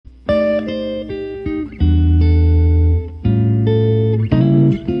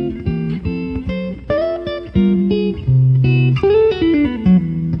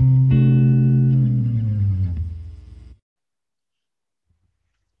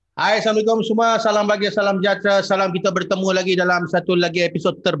Hai, Assalamualaikum semua. Salam bahagia, salam sejahtera. Salam kita bertemu lagi dalam satu lagi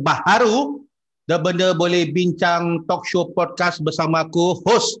episod terbaru. The Benda Boleh Bincang Talk Show Podcast bersama aku,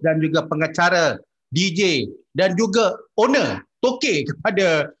 host dan juga pengacara, DJ dan juga owner, toke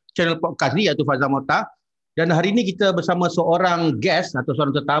kepada channel podcast ni iaitu Fazal Mota. Dan hari ini kita bersama seorang guest atau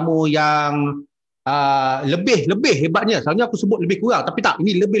seorang tetamu yang lebih hebatnya. Selalunya aku sebut lebih kurang, tapi tak,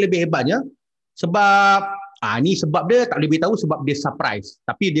 ini lebih hebatnya. Sebab ini sebab dia tak boleh beritahu sebab dia surprise.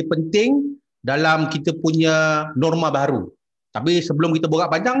 Tapi dia penting dalam kita punya norma baru. Tapi sebelum kita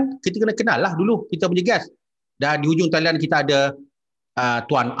borak panjang, kita kena kenal lah dulu kita punya guest. Dan di hujung talian kita ada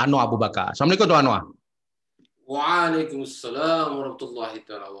Tuan Anuar Bakar. Assalamualaikum Tuan Anuar. Waalaikumsalam warahmatullahi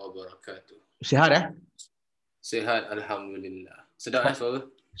wabarakatuh. Sihat Sihat, Alhamdulillah. Sedap suara?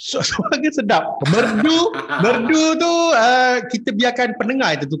 Suara sedap. Merdu tu kita biarkan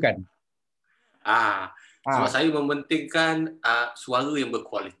pendengar itu tentukan. Sebab saya mementingkan suara yang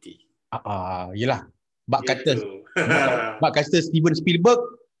berkualiti. Yelah. Bak kata Steven Spielberg,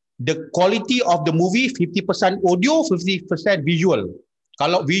 the quality of the movie 50% audio, 50% visual.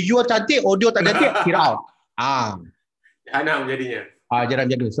 Kalau visual cantik, audio tak cantik, kira out. Jahanam jadinya. Jarang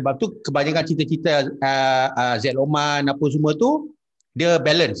jadi. Sebab tu kebanyakan cerita-cerita Z Oman apa semua tu dia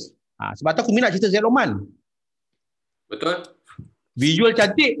balance. Sebab tu aku minat cerita Z Oman. Betul. Visual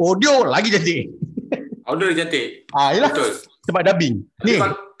cantik, audio lagi cantik. Audio cantik. Yelah. Betul. Sebab dubbing.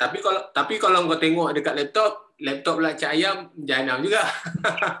 Tapi kalau kau tengok dekat laptop pula cak ayam, jahanam juga.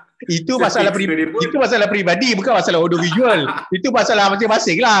 Itu masalah peribadi, bukan masalah audio visual. Itu masalah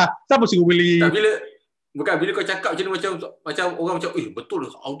masing-masing lah. Siapa suruh beli? Bila kau cakap macam orang macam, betul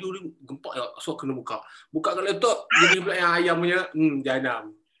audio ni gempak ya, so kena buka kat laptop, jadi pula yang ayam punya,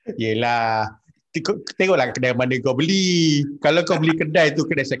 jahanam. Yelah. Tengoklah kedai mana kau beli. Kalau kau beli kedai tu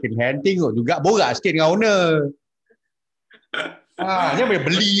kedai second hand, tengok juga borak sikit dengan owner. Dia boleh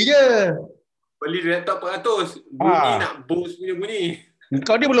beli je. Beli laptop 400. Bunyi nak boost punya bunyi.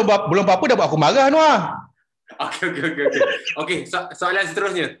 Kau ni belum apa-apa dah buat aku marah Anuar. Okey, soalan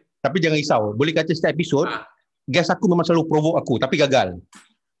seterusnya. Tapi jangan risau. Boleh kata setiap episod guest aku memang selalu provoke aku tapi gagal.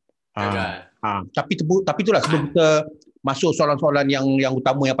 Tapi itulah sebelum kita masuk soalan-soalan yang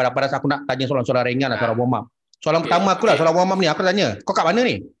utama yang padas-padas, aku nak tanya soalan-soalan ringan lah, soalan warm up. Soalan pertama aku lah, soalan warm up ni. Aku tanya, kau kat mana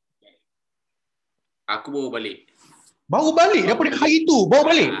ni? Aku baru balik. Baru balik? Daripada hari tu? Baru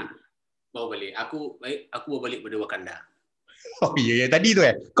balik? Baru balik. Aku baru balik pada Wakanda. Oh ya, tadi tu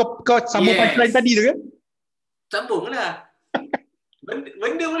Kau sambung punchline tadi tu ke? Sambung lah.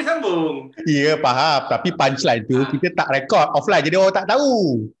 Benda boleh sambung. Ya, faham. Tapi punchline tu kita tak record offline, jadi orang tak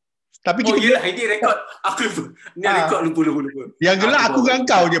tahu. Tapi kita ini rekod. Aku lupa. Ni rekod lupa. Yang gelak aku dengan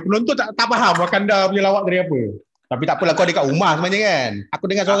kau je. Penonton tak faham Wakanda punya lawak dari apa. Tapi tak apalah, kau ada kat rumah sebenarnya kan. Aku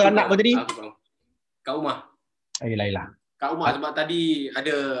dengar suara anak kau tadi. Kat rumah. Yelah. Kat rumah sebab tadi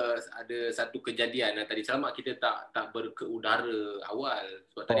ada satu kejadian. Tadi selamat kita tak berkeudara awal.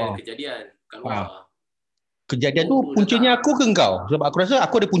 Sebab tadi ada kejadian kat rumah. Kejadian tu puncanya aku ke kau? Sebab aku rasa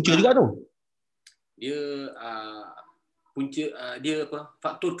aku ada punca juga tu. Dia punca dia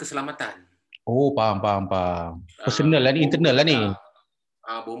faktor keselamatan. Oh, faham. Personal lah ni, internal lah ni.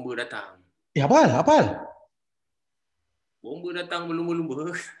 Bomba datang. Apal? Bomba datang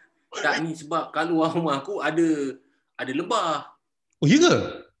berlumba-lumba. Tak ni sebab kat luar rumah aku ada lebah. Oh, ya ke?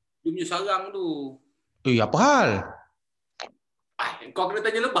 Dia punya sarang tu. Apa hal? Kau kena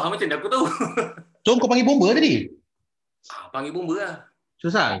tanya lebah macam mana aku tahu. So kau panggil bomba tadi? Panggil bomba lah.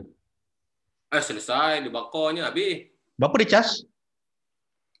 Selesai? Selesai, dia bakarnya habis. Berapa dia charge?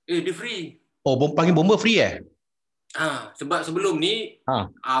 Dia free. Oh, panggil bomba free Sebab sebelum ni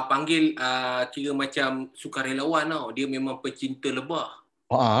panggil kira macam sukarelawan tau. Dia memang pecinta lebah.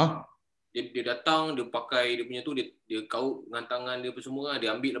 Dia datang, dia pakai dia punya tu, dia kaut dengan tangan dia apa semua, dia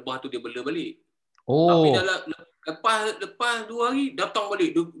ambil lebah tu, dia bela balik. Tapi lepas 2 hari datang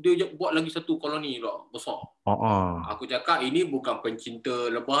balik, dia buat lagi satu koloni pula besar. Aku cakap ini bukan pencinta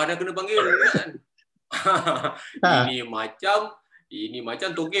lebah dah kena panggil kan. Ini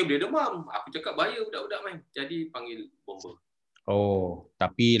macam toge boleh demam. Aku cakap bahaya budak-budak main. Jadi panggil bomba.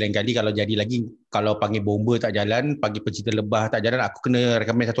 Tapi lain kali kalau jadi lagi, kalau panggil bomba tak jalan, panggil pencinta lebah tak jalan, aku kena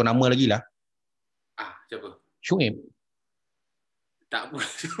recommend satu nama lagi lah. Siapa? Syuib. Tak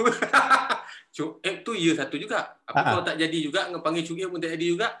boleh. Syuib tu satu juga. Kalau tak jadi juga, panggil Syuib pun tak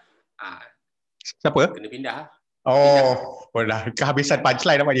jadi juga. Siapa? Kena pindah. Kehabisan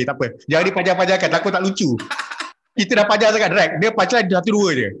punchline nampak je, tak apa. Jangan dipanjang-panjangkan, takut tak lucu. Kita dah panjang sangat drag. Dia punchline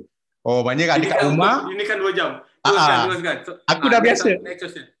 1-2 je. Maknanya ada kat rumah. Ini kan 2 jam. Teruskan. Aku dah biasa.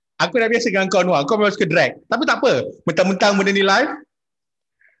 Aku dah biasa dengan kau Anuar. Kau memang suka drag. Tapi tak apa. Mentang-mentang benda ni live.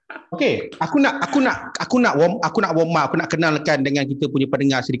 Okey, aku nak warm up, aku nak kenalkan dengan kita punya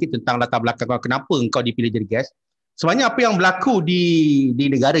pendengar sedikit tentang latar belakang kau, kenapa engkau dipilih jadi guest. Sebenarnya apa yang berlaku di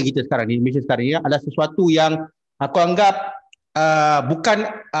negara kita sekarang, di Malaysia sekarang ni adalah sesuatu yang aku anggap bukan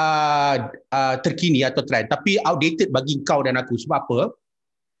terkini atau trend, tapi outdated bagi kau dan aku. Sebab apa?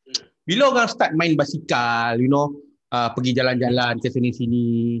 Bila orang start main basikal, pergi jalan-jalan ke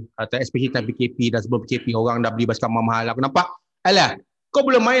sini-sini, atau especially time PKP dan sebelum PKP, orang dah beli basikal mahal. Aku nampak, alah, kau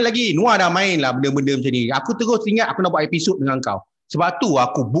belum main lagi. Nuar dah main lah benda-benda macam ni. Aku terus ingat aku nak buat episod dengan kau. Sebab tu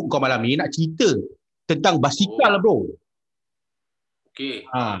aku book kau malam ni nak cerita tentang basikal, bro. Okay.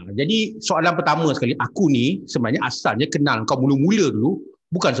 Jadi soalan pertama sekali, aku ni sebenarnya asalnya kenal kau mula-mula dulu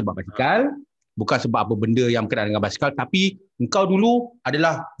bukan sebab basikal, bukan sebab apa benda yang berkenaan dengan basikal, tapi engkau dulu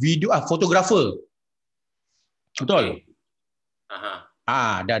adalah fotografer. Betul?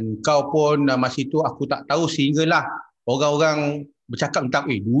 Dan kau pun masa itu aku tak tahu sehinggalah orang-orang bercakap tentang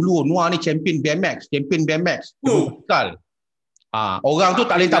dulu Anuar ni champion BMX, basikal. Orang tu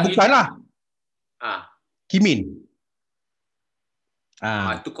tak lain tak bukan lah. Kimin.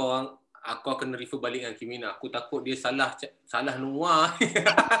 Itu aku akan refer balik dengan Kimin. Aku takut dia salah Anuar.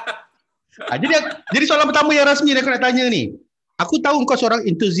 Jadi soalan pertama yang rasmi yang aku nak tanya ni. Aku tahu kau seorang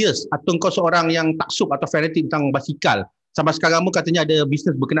enthusiast atau kau seorang yang taksub atau fanatik tentang basikal. Sampai sekarang pun katanya ada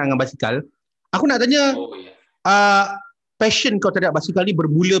bisnes berkenaan dengan basikal. Aku nak tanya, passion kau terhadap basikal ni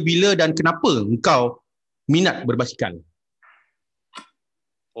bermula bila dan kenapa engkau minat berbasikal?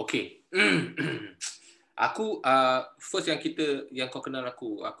 Okay. Aku first yang kau kenal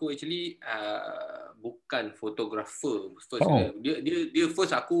aku actually bukan fotografer first. Dia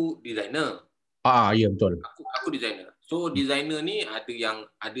first aku designer. Ya betul. Aku designer. So designer ni ada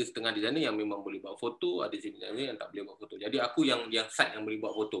setengah designer yang memang boleh buat foto, ada designer yang tak boleh buat foto. Jadi aku yang side yang boleh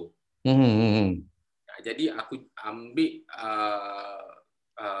buat foto. Jadi aku ambil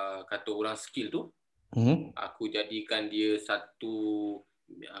kata orang skill tu, aku jadikan dia satu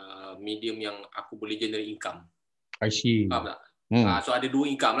medium yang aku boleh generate income. I see. Faham tak? So ada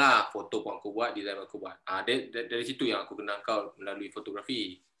dua income lah. Foto pun aku buat, design pun aku buat. Dari situ yang aku kenal kau melalui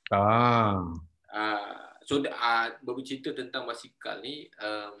fotografi. So bercerita tentang basikal ni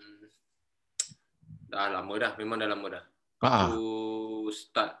dah lama dah. Memang dah lama dah. Aku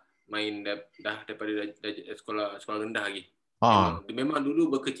start main dah daripada sekolah rendah lagi. Memang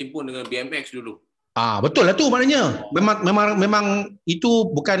dulu berkecimpung dengan BMX dulu. Betul lah tu maknanya. Memang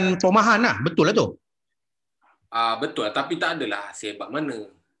itu bukan perumahan lah. Betul lah tu. Betul lah. Tapi tak adalah sehebat mana.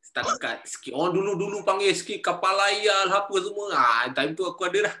 Setakat skill. Orang dulu panggil skill kapal layar apa semua. Time tu aku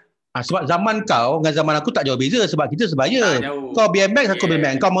ada dah. Sebab zaman kau dengan zaman aku tak jauh beza. Sebab kita sebaya. Kau BMX, aku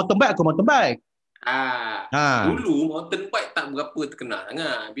BMX. Kau mountain bike, aku mountain bike. Dulu mountain bike tak berapa terkenal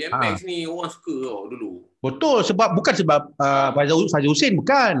sangat. BMX ni orang suka dulu. Betul. Bukan sebab Fazal Hussein,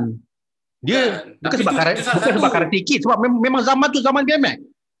 bukan. Dia bukan sebab karate kid, sebab memang zaman tu zaman BMX.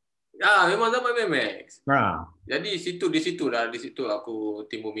 Memang zaman BMX. Jadi di situ aku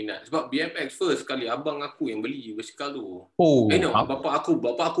timbul minat. Sebab BMX first sekali abang aku yang beli basikal tu. Bapa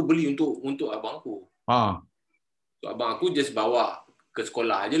aku beli untuk abang aku. So abang aku just bawa ke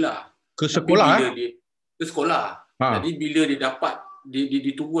sekolah ajalah. Ke sekolah? Ke sekolah. Jadi bila dia dapat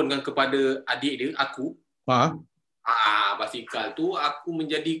diturunkan kepada adik dia, aku. Basikal tu aku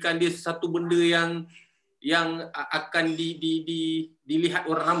menjadikan dia satu benda yang akan dilihat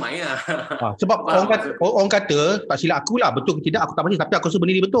orang ramai lah. Sebab orang kata tak silap aku lah, betul ke tidak aku tak pasti, tapi aku rasa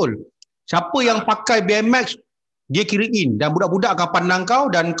benda ni betul. Siapa yang pakai BMX dia kira in, dan budak-budak akan pandang kau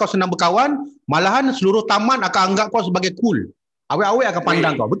dan kau senang berkawan, malahan seluruh taman akan anggap kau sebagai cool. Awet-awet akan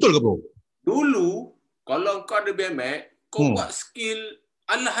pandang kau. Betul ke bro? Dulu kalau kau ada BMX, kau buat skill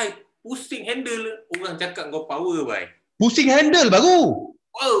alahai pusing handle, orang cakap kau power bai. Pusing handle baru.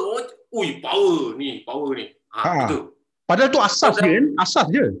 Power ni. Betul. Padahal tu asas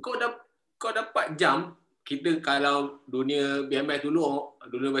je. Kau dapat jump. Kita kalau dunia BMX dulu,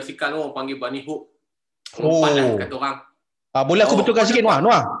 dunia basikal orang panggil bunny hook. Lompat lah kata orang. Boleh aku betulkan sikit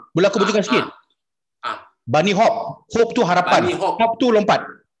Noah? Boleh aku betulkan sikit? Bunny hop. Hop tu harapan. Hop tu lompat.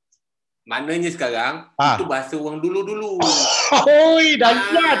 Maknanya sekarang itu bahasa orang dulu-dulu.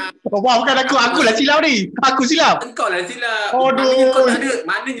 Dahsyat. Bukan aku lah silap ni. Aku silap. Engkau lah silap.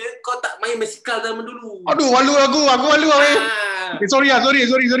 Maknanya kau tak main basikal zaman dulu. Malu aku. Sorry.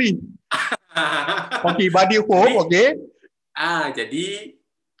 Okey, body hop, okey.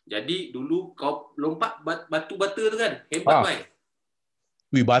 Jadi dulu kau lompat batu bata tu kan. Hebat kan?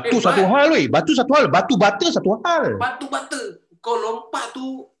 Batu satu hal weh. Batu bata satu hal. Batu bata. Kau lompat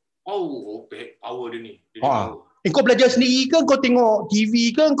tu power dia ni. Kau belajar sendiri ke? Kau tengok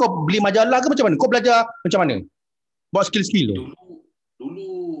TV ke? Kau beli majalah ke? Macam mana? Kau belajar macam mana? Buat skill-skill tu? Dulu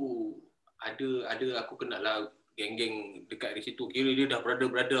ada aku kenal lah geng-geng dekat di situ. Kira dia dah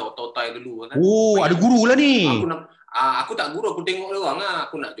brother otai dulu kan. Oh, ada guru lah ni. Aku tak guru, aku tengok dia orang lah.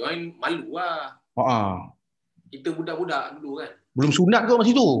 Aku nak join, malu lah. Kita budak-budak dulu kan. Belum sunat kau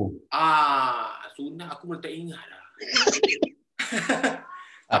masa tu? Sunat aku pun tak ingat lah.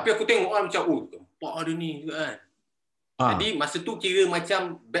 Tapi aku tengok lah macam, tempat ada ni kan. Jadi masa tu kira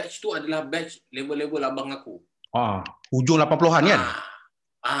macam batch tu adalah batch level-level abang aku. Hujung 80-an kan?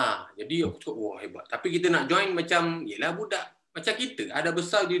 Jadi aku cakap, wah hebat. Tapi kita nak join macam, yelah budak. Macam kita, ada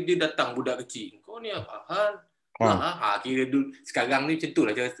besar dia datang budak kecil. Kau ni apa hal? Kira dulu, sekarang ni macam tu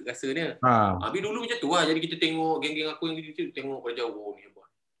lah rasanya. Tapi dulu macam tu lah. Jadi kita tengok geng-geng aku yang kecil, tengok pada jauh, ni hebat.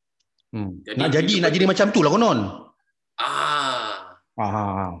 Nak jadi macam tu lah konon.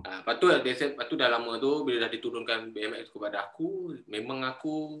 Lepas tu dah lama tu bila dah diturunkan BMX kepada aku, memang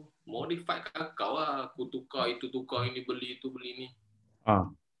aku modify kau lah. Aku tukar itu, tukar ini, beli itu, beli ni.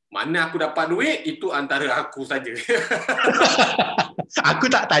 Mana aku dapat duit, itu antara aku saja. Aku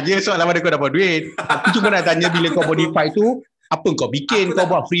tak tanya soalan mana kau dapat duit. Aku cuma nak tanya bila kau modify tu, apa kau bikin? Kau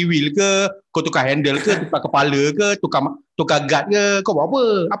buat free wheel ke? Kau tukar handle ke? Tukar kepala ke? Tukar guard ke? Kau buat apa?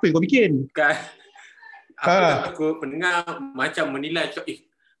 Apa yang kau bikin? Aku pendengar macam menilai,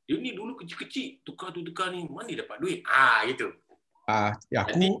 dia ni dulu kecil-kecil, tukar ni, mana dia dapat duit? Gitu.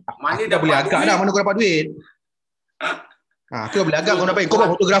 Aku dah boleh agak dah mana kau dapat duit. Aku dah boleh agak kau dapat. Kau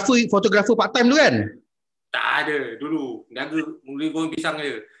buat fotografer part time tu kan? Tak ada dulu. Niaga mula goreng pisang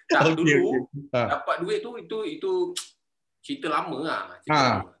je. Dulu dapat duit tu itu cerita lama lah.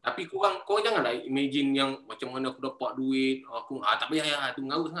 Lama. Tapi kau janganlah imagine yang macam mana aku dapat duit. Aku tak payah tu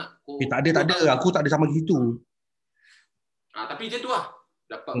mengarut sangat. Tak ada. Aku tak ada sama gitu. Tapi macam tu lah.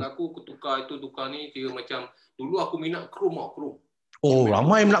 Dapat dengan aku tukar itu, tukar ni. Kira macam dulu aku minat chrome.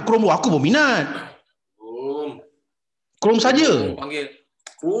 Ramai minat chrome. Aku pun minat. Chrome saja. Panggil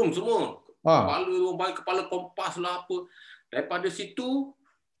chrome semua. Kepala kompas lah apa. Daripada situ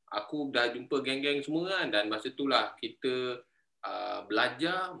aku dah jumpa geng-geng semua kan. Dan masa itulah kita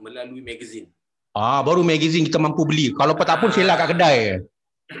belajar melalui magazine. Baru magazine kita mampu beli. Kalau tak pun selak kat kedai.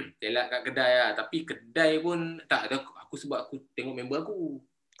 Selak kat kedai lah. Tapi kedai pun tak ada. Aku sebab aku tengok member aku.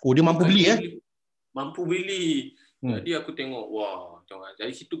 Dia mampu beli Mampu beli. Jadi aku tengok, wah.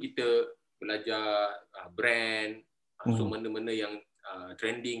 Dari situ kita belajar brand. So mana-mana yang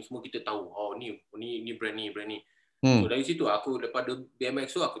trending semua kita tahu. Ni brand ni. So dari situ aku daripada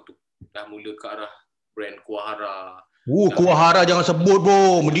BMX tu aku dah mula ke arah brand Kuahara. Kuahara jangan sebut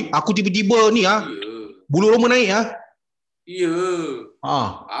bro. Aku tiba-tiba ni bulu roma naik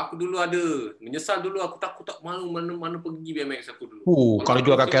Aku dulu ada menyesal dulu, aku takut tak malu mana pergi BMX aku dulu. Kalau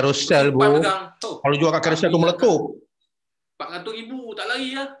jual kat carousel bro. Kalau jual kat carousel tu meletup. 400,000 tak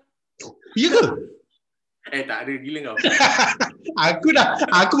lari lah. Ya ke? Tak ada, gila kau.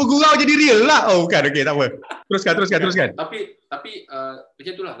 Aku bergurau jadi real lah. Bukan, okey, tak apa. Teruskan. Tapi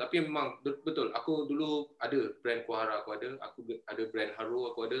macam itulah. Tapi memang betul. Aku dulu ada brand Kuahara aku ada brand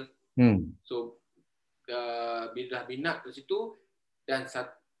Haru aku ada. So bila dah minat ke situ dan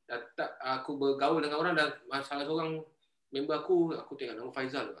aku bergaul dengan orang dan salah seorang member aku tengok nama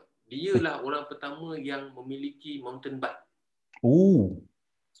Faizal. Dia lah orang pertama yang memiliki mountain bike.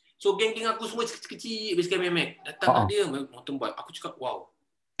 So geng-geng aku semua kecil-kecil Basikal BMX. Datang dia mountain bike. Aku cakap wow.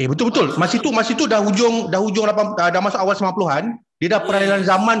 Betul. Masa tu dah hujung dah masuk awal 90-an. Dia dah peralihan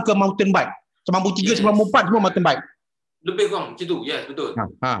zaman ke mountain bike. 93, 94 semua mountain bike. Lebih kurang macam tu. Yes, betul.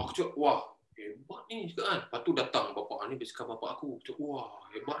 Aku cakap wah, hebat ni juga kan. Lepas tu datang bapak ni basikal bapak aku. Aku cakap wah,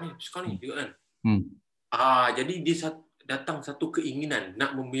 hebat ni basikal ni juga kan. Jadi dia datang satu keinginan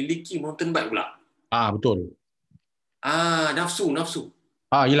nak memiliki mountain bike pula. Betul. Nafsu.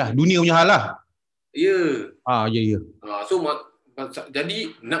 Yelah, dunia punya hal lah. Ya. Ya. So,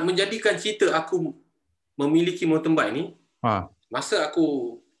 jadi nak menjadikan cerita aku memiliki mountain bike ni, masa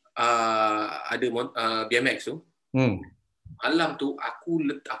aku ada BMX tu, malam tu aku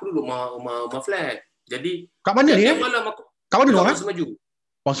duduk rumah flat. Jadi kat mana ni? Malam aku kat mana orang? Semaju.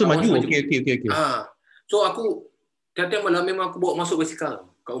 Semaju. Okey. So aku tiap-tiap malam memang aku bawa masuk basikal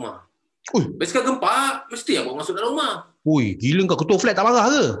kat rumah. Basikal gempak mesti aku bawa masuk dalam rumah. Gila kau, ketua flat tak marah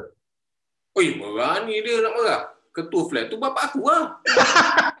ke? Marah ni dia nak marah. Ketua flat tu bapak aku lah.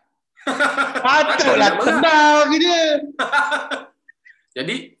 Patutlah tenang dia.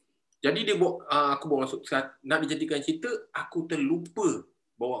 Jadi dia aku bawa masuk, nak dijadikan cerita, aku terlupa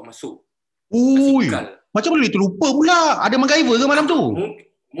bawa masuk basikal. Macam mana dia terlupa pula? Ada MacGyver ke malam tu?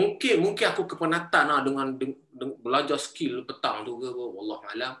 Mungkin aku kepenatan lah dengan belajar skill petang tu ke,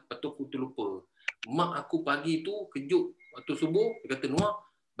 wallahualam. Lepas tu aku terlupa. Mak aku pagi tu kejut waktu subuh, dia kata, Noah,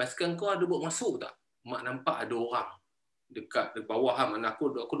 basikal kau ada bawa masuk tak? Mak nampak ada orang dekat bawah mana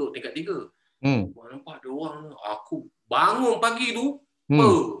aku duduk tingkat 3. Nampak ada orang. Aku bangun pagi tu.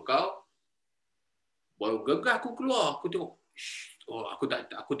 Kau. Baru gegar aku keluar. Aku tengok.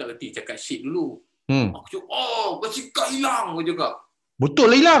 Aku tak reti cakap shit dulu. Aku cakap, basikal hilang. Aku cakap.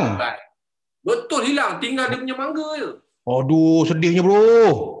 Betul lah hilang? Betul hilang. Tinggal dia punya mangga je. Aduh, sedihnya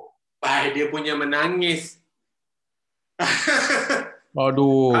bro. Dia punya menangis.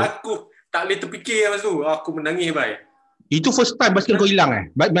 Aduh. Aku tak boleh terfikir masa tu. Aku menangis, bhai. Itu first time basikal kau hilang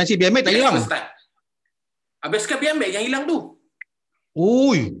Masih BMX tak hilang? First time. Basikal BMX yang hilang tu.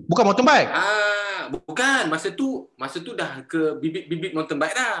 Ui, bukan mountain bike? Bukan. Masa tu dah ke bibit-bibit mountain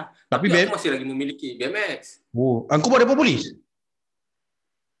bike dah. Tapi aku masih lagi memiliki BMX. Engkau buat report polis?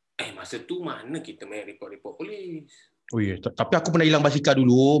 Masa tu mana kita main report polis. Tapi aku pernah hilang basikal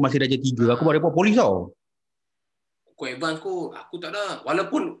dulu, masih darjah 3. Aku buat report polis tau. Kau advance kot. Aku tak ada.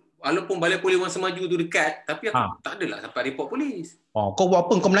 Walaupun balai polis Wang Semaju tu dekat, tapi aku tak adalah sampai report polis. Kau buat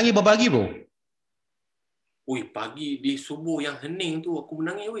apa? Kau menangis berapa hari bro? Pagi di subuh yang hening tu aku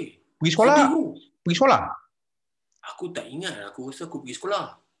menangis Pergi sekolah? Pergi sekolah? Aku tak ingat. Aku rasa aku pergi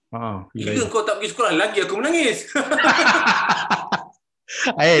sekolah. Bila kau tak pergi sekolah, lagi aku menangis.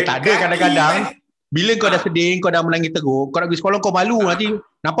 Tak ada kadang-kadang. Bila kau dah sedih, kau dah menangis teruk, kau nak pergi sekolah, kau malu nanti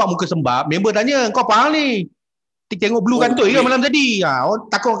nampak muka sembab. Member tanya, kau apa hal ni? Tengok blue kantor ke malam tadi?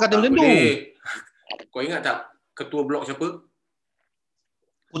 Takut kata macam tu. Kau ingat tak ketua blok siapa?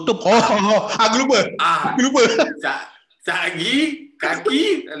 Kutub. Aku lupa. Aku lupa. Sagi,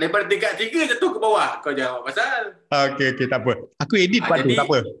 kaki, lebar tingkat 3 jatuh ke bawah. Kau jawab pasal. Okey, tak apa. Aku edit part tu, tak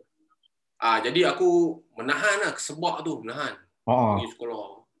apa. Jadi aku menahan kesebab tu, menahan. Pergi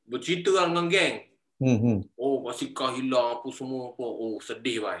sekolah. Bercerita dengan geng. Basikal hilang apa semua.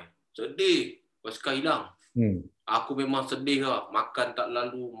 Sedih, bhai. Sedih. Basikal hilang. Aku memang sedih lah. Makan tak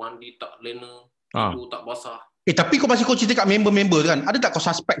lalu, mandi tak lena, tidur tak basah. Tapi kau masih cerita kat member-member tu kan? Ada tak kau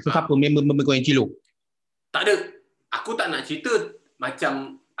suspek sesiapa member-member kau yang ciluk? Tak ada. Aku tak nak cerita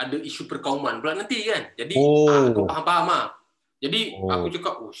macam ada isu perkauman pula nanti kan. Jadi kau faham-faham lah. Jadi aku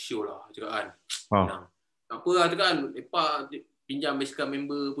cakap, sure lah. Cakap kan. Tak apa lah cakap kan. Lepas pinjam basikal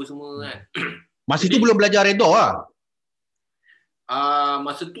member apa semua kan. Masa tu belum belajar redha lah?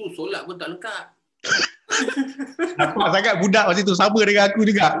 Masa tu solat pun tak lengkap. Nampak sangat budak masa tu, sama dengan aku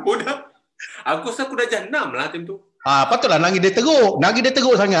juga. Budak. Aku rasa aku dah jam 6 lah time tu. Patutlah nangis dia teruk. Nangis dia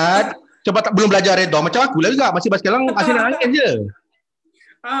teruk sangat. Sebab belum belajar redha. Macam aku lah juga. Masih basikal asyik nak nangis je.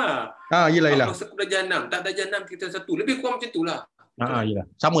 Yelah. Aku rasa aku dah jam 6. Tak dah jam 6 kita satu. Lebih kurang macam tu lah. Yelah.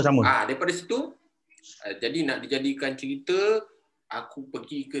 Sama-sama. Daripada situ, jadi nak dijadikan cerita, aku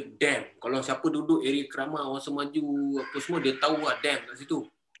pergi ke dam. Kalau siapa duduk area Kerama, Wang Semaju, apa semua, dia tahu lah dam kat situ.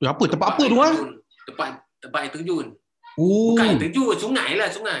 Apa? Tempat apa tu? Tempat air terjun. Bukan air terjun, sungai lah,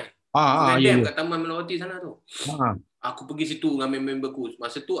 sungai. Sungai dam kat Taman Melawati sana tu. Aku pergi situ dengan member aku.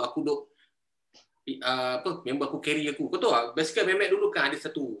 Masa tu aku duk member aku carry aku. Kau tahu tak, basikal memek dulu kan ada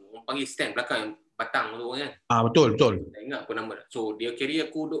satu orang panggil stand belakang batang tu kan. Betul. Tak ingat apa nama. So dia carry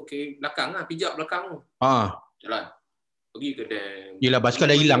aku duk carry belakang lah, pijak belakang tu. Jalan. Pergi ke dam. Yelah, basikal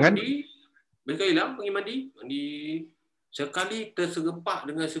dah hilang kan? Basikal hilang, pergi mandi. Sekali terserempak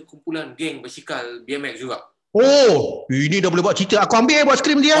dengan sekumpulan geng basikal BMX juga. Ini dah boleh buat cerita. Aku ambil buat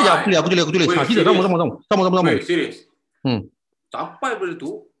skrip dia. Aku tulis. Cerita sama. Serius. Sampai pada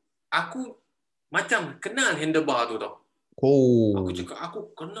tu, aku macam kenal handlebar tu tau. Aku cakap,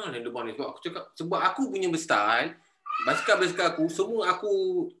 aku kenal handlebar ni. Sebab aku punya style, basikal aku, semua aku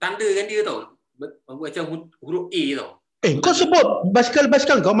tandakan dia tau. Macam huruf A tau. Kau sebut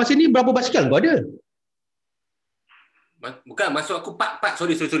basikal kau, masa ni berapa basikal kau ada? Bukan, maksud aku part.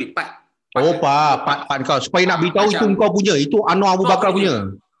 Sorry. Part kau. Supaya nak beritahu itu kau punya. Itu Anuar Bakar punya.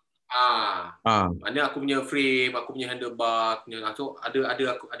 Mana aku punya frame, aku punya handlebar, so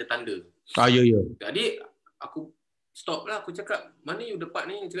aku ada tanda. Ya. Jadi aku stop lah, aku cakap, mana you dapat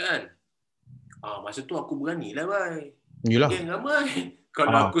ni, cakap kan. Masa tu aku berani lah, bhai. Yalah. Geng ramai.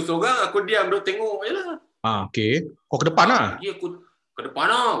 Kalau aku seorang, aku diam duk tengok je lah. Okey. Kau ke depan lah. Aku ke depan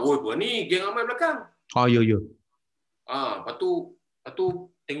lah. Berani, geng ramai belakang. Ya. Lepas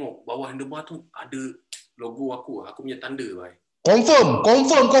tu tengok bawah handlebar tu ada logo aku punya tanda, bhai. Confirm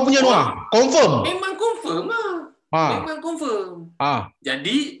kau punya Noah. Confirm. Memang confirm lah. Memang confirm.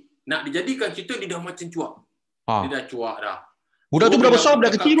 Jadi nak dijadikan cerita, dia dah macam cuak. Dia dah cuak dah. Budak tu budak besar,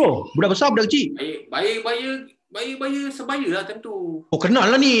 budak kecil bro. Budak besar, budak kecil. Bayar sebaya lah time tu. Kenal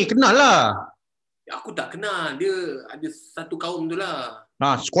lah ni. Kenal lah. Aku tak kenal. Dia ada satu kaum tu lah.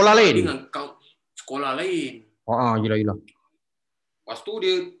 Sekolah lain. Dengan kaum sekolah lain. Yelah. Lepas tu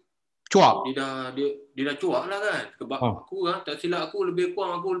dia cuak. Dia dah cuak lah kan. Sebab aku tak silap aku lebih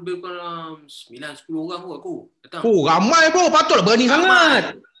kurang 9-10 orang aku datang. Ramai bro, patutlah berani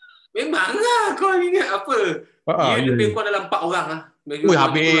sangat. Memanglah kau ingat apa? Dia lebih kurang dalam 4 orang lah. Ui,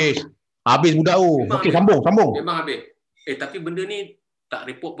 habis budak tu. Okey, sambung. Memang habis. Tapi benda ni tak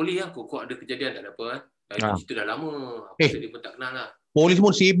report polis lah. Kau ada kejadian tak ada apa. Itu cerita dah lama. Aku sedih pun tak kenal lah. Polis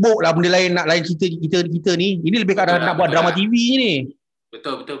pun sibuk lah benda lain, nak lain cerita kita ni. Ini lebih keadaan nak buat drama TV ni.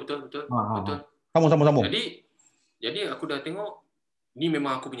 Betul. Sambung. Jadi aku dah tengok, ni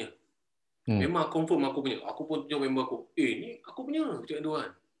memang aku punya. Memang confirm aku punya. Aku pun tunjuk member aku. Ni aku punya. Cakap tu kan.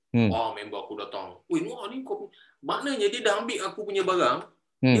 Member aku datang. Noah ni kau punya. Maknanya dia dah ambil aku punya barang.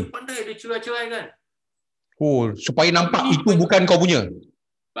 Dia pandai dia cerai-cerai kan. Supaya nampak itu bukan kau punya.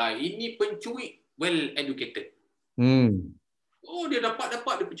 Ini pencuri well educated. Dia dapat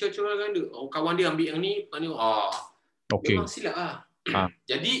dia percerai kan dia. Kawan dia ambil yang ni. Memang silap lah.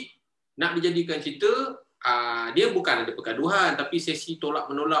 Jadi nak dijadikan cerita, dia bukan ada pergaduhan tapi sesi tolak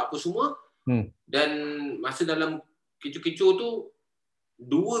menolak apa semua. Dan masa dalam kecoh-kecoh tu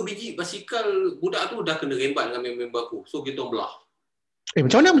 2 biji basikal budak tu dah kena rembat dengan member aku. So kita belah.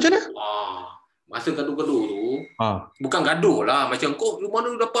 Macam mana? Masa gaduh-gaduh tu, bukan gaduh lah. Macam kau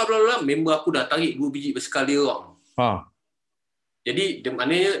mana dapat bla-bla. Member aku dah tarik 2 biji basikal dia orang. Jadi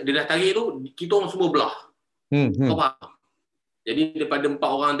maknanya dia dah tarik tu, kita orang semua belah. Kau faham? Jadi daripada 4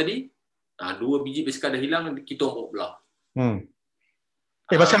 orang tadi, 2 biji basikal dah hilang, kita orang belah.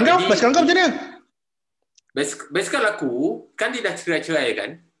 Basikal kau macam mana? Basikal aku, kan dia dah cerai-cerai kan.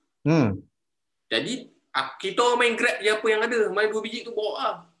 Jadi, kita orang main grab je apa yang ada. Main 2 biji tu bawa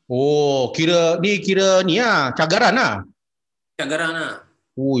lah. Kira ni lah, cagaran lah.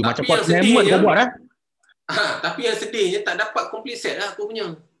 Macam kau selamat kau buat lah. Tapi yang sedihnya tak dapat complete set lah aku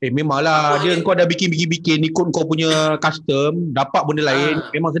punya. Memanglah dia kau dah bikin ikut kau punya custom, dapat benda lain,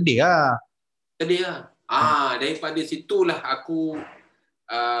 memang sedih lah. Daripada situlah aku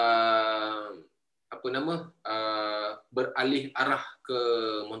beralih arah ke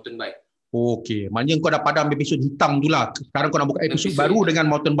mountain bike. Okey, maknanya kau dah padam episod hitam tu lah. Sekarang kau nak buka episod baru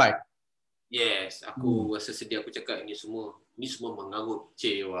dengan mountain bike. Yes, aku rasa sedih aku cakap ini semua mengarut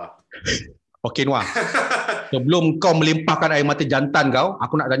cewa. Okey Noah. Sebelum kau melimpahkan air mata jantan kau,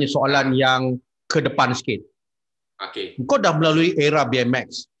 aku nak tanya soalan yang ke depan sikit. Okey. Kau dah melalui era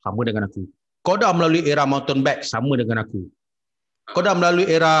BMX sama dengan aku. Kau dah melalui era mountain bike sama dengan aku. Kau dah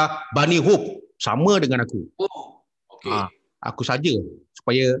melalui era bunny hoop sama dengan aku. Okey. Aku saja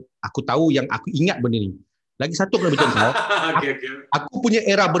supaya aku tahu yang aku ingat benda ni. Lagi satu kena beritahu kau. Aku punya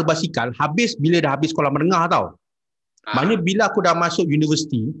era berbasikal bila dah habis sekolah menengah tau. Maknanya bila aku dah masuk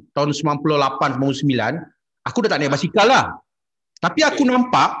universiti tahun 98, 99, aku dah tak naik basikal lah. Tapi aku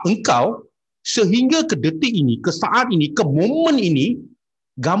nampak engkau sehingga ke detik ini, ke saat ini, ke momen ini,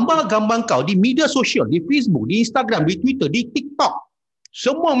 gambar-gambar kau di media sosial, di Facebook, di Instagram, di Twitter, di TikTok,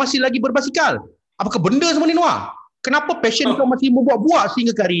 semua masih lagi berbasikal. Apakah benda semua ni Noah? Kenapa passion kau masih membuat-buat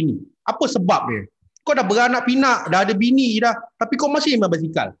sehingga ke hari ini? Apa sebab dia? Kau dah beranak pinak, dah ada bini dah, tapi kau masih main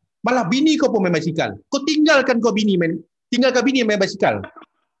basikal. Malah bini kau pun main basikal. Kau tinggalkan bini main basikal.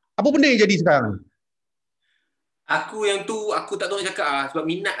 Apa benda yang jadi sekarang? Aku yang tu aku tak tahu nak cakap sebab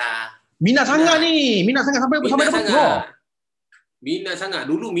minat lah. Minat sangat sampai dapat. Minat sangat.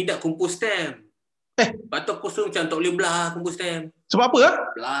 Dulu minat kumpul stamp. Lepas tu aku rasa macam tak boleh belah kumpul stamp. Sebab apa?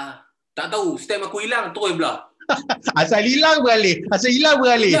 Belah. Tak tahu. Stamp aku hilang, terus belah. Asal hilang beralih.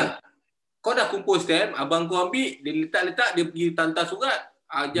 Kau dah kumpul stamp, abang kau ambil, dia letak-letak, dia pergi hantar surat.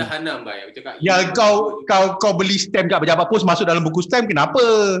 Jahanam baik. Aku cakap. Ya kau beli stamp kat pejabat pos masuk dalam buku stamp, kenapa?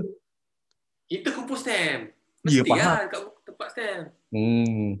 Kita kumpul stamp. Mesti lah kat tempat stamp.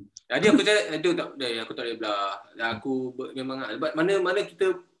 Jadi aku cakap, aku tak boleh belah. Aku memang mana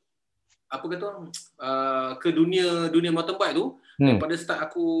kita apa kata ke dunia mountain bike tu, daripada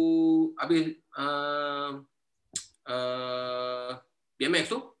start aku habis BMX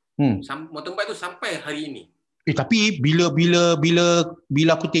tu, mountain bike tu sampai hari ini. Tapi bila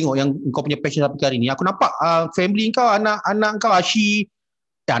aku tengok yang kau punya passion sampai hari ni, aku nampak family kau, anak kau Ashi,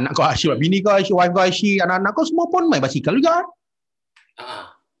 anak kau Ashi, bini kau Ashi, wife kau Ashi, anak-anak kau semua pun main basikal juga.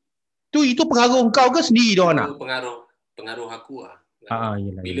 Itu pengaruh kau ke sendiri dia nak? Pengaruh aku lah.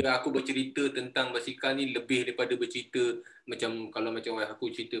 Yelah. Bila aku bercerita tentang basikal ni lebih daripada bercerita macam kalau macam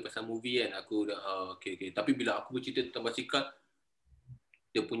aku cerita pasal movie kan, aku dah okey. Tapi bila aku bercerita tentang basikal,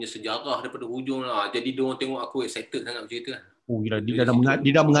 dia punya sejarah daripada hujung lah. Jadi dia orang tengok aku excited sangat bercerita.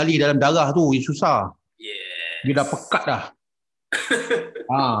 Dia dah mengalir dalam darah tu, susah. Yes. Dia dah pekat dah.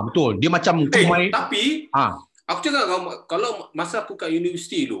 Betul. Dia macam tapi aku cakap kalau masa aku kat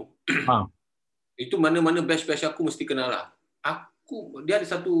universiti tu, itu mana-mana batch aku mesti kenal lah. Dia ada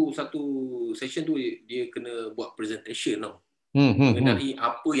satu session tu dia kena buat presentation tau. Mengenai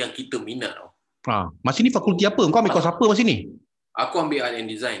apa yang kita minat tau. Masa ni fakulti apa? Kau ambil kos apa masa ni? Aku ambil art and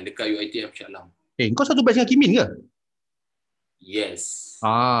design dekat UiTM Shah Alam. Kau satu batch dengan Kimin ke? Yes.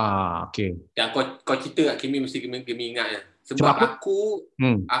 Okay. Dan kau cerita kat Kimin mesti Kimin ingat je. Sebab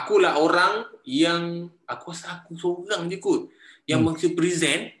akulah orang yang aku rasa aku seorang je kot yang masa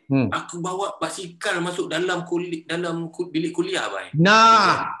present aku bawa basikal masuk dalam bilik kuliah bhai.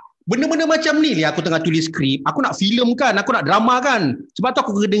 Benda-benda macam ni aku tengah tulis skrip, aku nak filmkan, aku nak dramakan. Sebab tu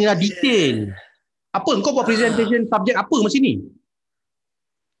aku kena dengar detail. Apa kau buat presentation subjek apa masa ni?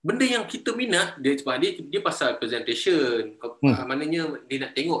 Benda yang kita minat sebab dia pasal presentation. Maknanya dia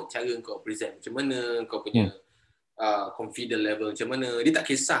nak tengok cara kau present macam mana, kau punya confident level macam mana. Dia tak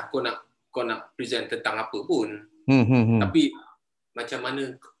kisah kau nak present tentang apa pun. Tapi macam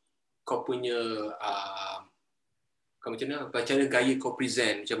mana kau punya kau macam mana cara gaya kau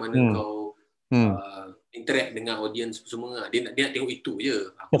present, macam mana kau interact dengan audience semua. Dia nak tengok itu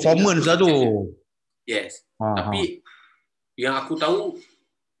je. Performance lah tu. Yes. Tapi yang aku tahu,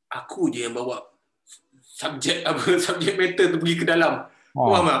 aku je yang bawa subjek matter tu pergi ke dalam.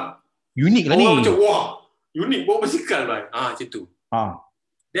 Faham tak? Unik lah ni. Orang macam unik bawa basikal bhai. Macam tu.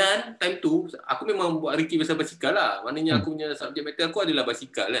 Dan time tu aku memang buat riki pasal basikal lah. Maknanya aku punya subjek matter aku adalah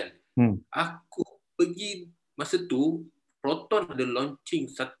basikal kan. Aku pergi masa tu Proton ada launching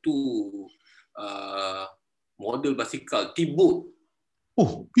satu model basikal T-boat.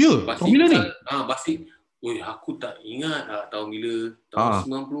 Tahun bila ni? Aku tak ingat tahun bila. Tahun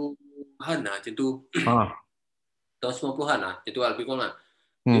 90-an lah macam tu. Tahun 90-an lah macam tu lebih kurang lah.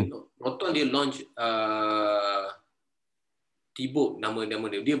 Proton dia launch T-boat nama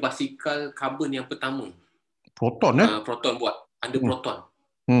dia. Dia basikal karbon yang pertama. Proton Proton buat under Proton.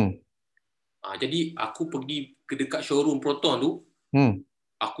 Jadi aku pergi ke dekat showroom Proton tu.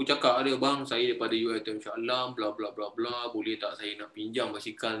 Aku cakap dia, bang, saya daripada UiTM Shah Alam, bla bla bla bla, boleh tak saya nak pinjam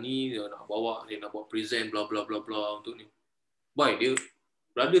basikal ni, saya nak bawa present bla bla bla bla untuk ni. Baik,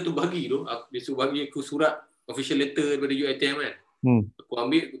 brother tu bagi tu, dia suruh bagi aku surat official letter daripada UiTM kan. Aku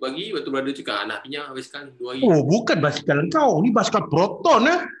ambil, aku bagi, lepas tu brother cakap, nak pinjam basikal ni 2 hari. Bukan basikal kau, ni basikal Proton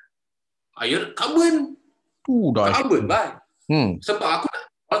Ya, carbon. Carbon, baik. Sebab aku nak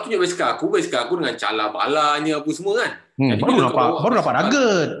tunjuk basikal aku dengan cala balanya apa semua kan. Jadi baru dapat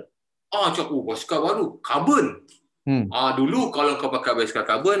nugget. Cakap, basikal baru, karbon. Dulu kalau kau pakai basikal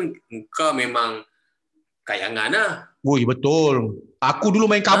karbon, kau memang kayangan lah. Betul. Aku dulu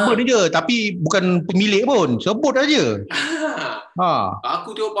main karbon je, tapi bukan pemilik pun, sebut aja.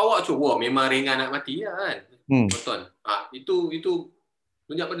 Aku tengok bawa memang ringan nak mati lah kan. Betul. Itu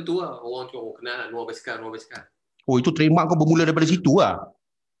tunjuk pada tu lah. Orang tengok kenal lah, Anuar basikal. Itu trademark kau bermula daripada situ lah.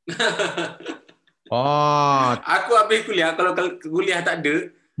 Aku habis kuliah, kalau kuliah tak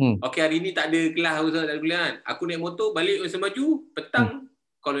ada, hari ni tak ada kelas, tak ada kuliah kan. Aku naik motor balik masa maju, petang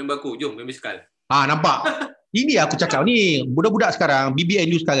call member aku, jom main basikal. Nampak? Ini aku cakap ni, budak-budak sekarang,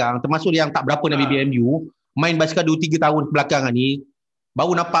 BBNU sekarang, termasuk yang tak berapa nak BBNU, main basikal 2-3 tahun belakangan ni,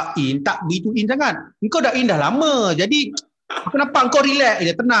 baru nampak tak begitu in sangat. Engkau dah in dah lama, jadi aku nampak kau relax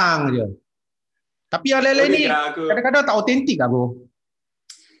je, tenang je. Tapi yang lain-lain ni, kadang-kadang tak autentik aku.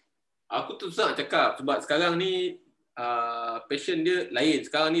 Aku tu susah cakap sebab sekarang ni passion dia lain.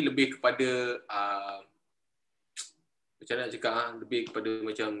 Sekarang ni lebih kepada macam nak cakap lebih kepada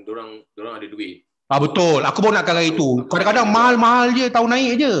macam dorang ada duit. Betul. Aku baru nak kata itu. Kadang-kadang mahal-mahal je, tahun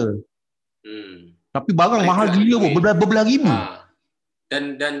naik je. Tapi barang mahal gila pun, berbelah ribu.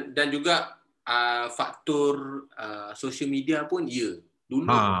 Dan juga faktor social media pun Dulu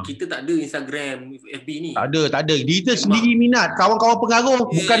kita tak ada Instagram, FB ni. Tak ada. Kita sendiri minat. Kawan-kawan pengaruh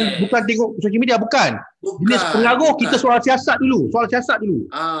bukan tengok social media, bukan. Jenis pengaruh kita soal siasat dulu.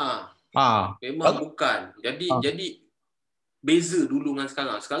 Memang bukan. Jadi beza dulu dengan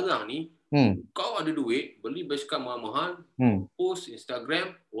sekarang. Sekarang ni kau ada duit, beli basikal mahal-mahal, post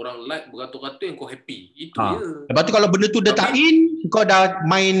Instagram, orang like beratus-ratus yang kau happy. Itu je. Lepas tu kalau benda tu dah tak in, kau dah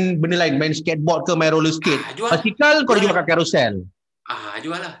main benda lain, main skateboard ke, main roller skate. Basikal kau dah jual kat carousel.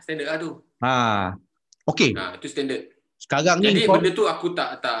 Jual lah, standard lah tu. Okey. Itu standard. Sekarang ni jadi benda tu aku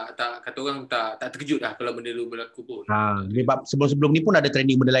tak kata orang tak terkejut lah kalau benda tu berlaku pun. Sebelum ni pun ada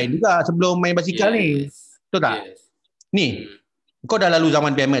trending benda lain juga sebelum main basikal ni. Betul tak? Ni. Kau dah lalu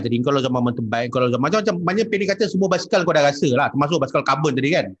zaman BMX tadi, kau lalu zaman mountain bike, kau lalu zaman macam pendek kata semua basikal kau dah rasa lah, termasuk basikal karbon tadi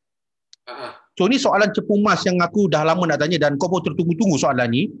kan. So ni soalan cepu mas yang aku dah lama nak tanya dan kau pun tertunggu-tunggu soalan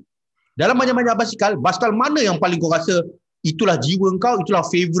ni. Dalam banyak-banyak basikal mana yang paling kau rasa itulah jiwa kau, itulah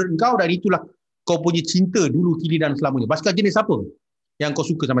favourite kau dan itulah kau punya cinta dulu, kini dan selamanya? Basikal jenis apa yang kau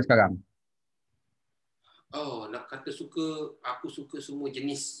suka sampai sekarang? Nak kata suka, aku suka semua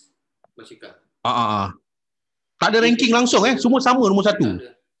jenis basikal. Tak ada ranking langsung semua sama nombor 1.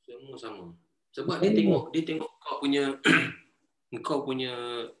 Semua sama. Sebab dia tengok kau punya engkau punya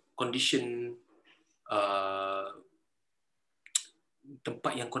condition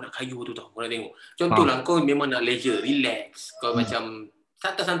tempat yang kau nak kayu tu tau. Kau nak tengok. Contohlah kau memang nak leisure, relax. Kau macam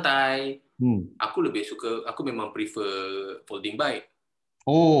santai-santai. Aku memang prefer folding bike.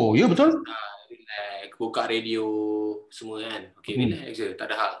 Oh, ya betul. Relax, buka radio semua kan. Okay, relax je,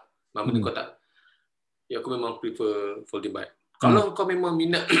 tak ada hal. Benda kau tak. Ya, aku memang prefer folding bike. Kalau kau memang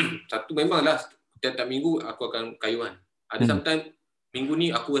minat satu, memanglah tiap-tiap minggu aku akan kayuan. Ada sometimes minggu ni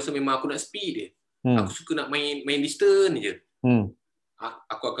aku rasa memang aku nak speed je. Aku suka nak main distance je.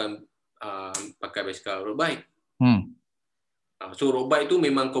 Aku akan pakai basikal road bike. So road bike tu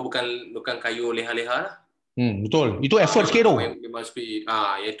memang kau bukan kayu leha-leha lah. Betul. Itu effort sikit tu. Memang speed.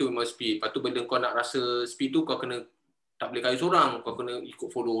 Itu memang speed. Lepas tu benda kau nak rasa speed tu kau kena tak boleh kayu seorang, kau kena ikut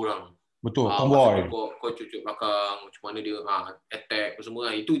follow orang. Betul. Convoy. Kau cucuk belakang, macam mana dia attack semua.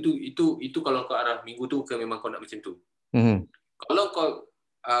 Itu kalau kau arah minggu tu memang kau nak macam tu. Kalau kau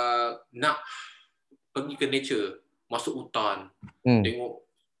nak pergi ke nature, masuk hutan, tengok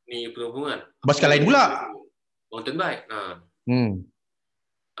ni perempuan. Basikal lain pula. Mountain bike.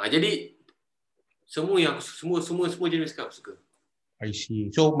 Jadi semua jenis aku suka. I see.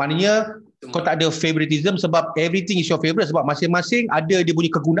 So maknanya kau tak ada favoritism sebab everything is your favorite sebab masing-masing ada dia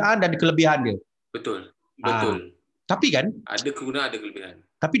punya kegunaan dan kelebihan dia. Betul. Tapi kan ada kegunaan, ada kelebihan.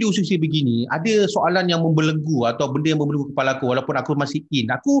 Tapi di usia begini ada soalan yang membelenggu atau benda yang membelenggu kepala aku walaupun aku masih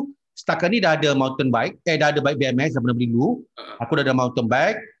in. Aku setakat ni dah ada mountain bike, dah ada bike BMX dah pernah beli dulu. Aku dah ada mountain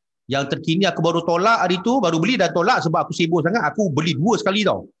bike. Yang terkini aku baru tolak hari tu, baru beli dah tolak sebab aku sibuk sangat. Aku beli dua sekali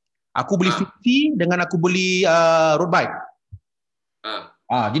tau. Aku beli Fuji dengan aku beli road bike.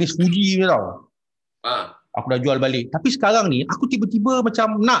 Jenis Fuji ni tau. Aku dah jual balik. Tapi sekarang ni aku tiba-tiba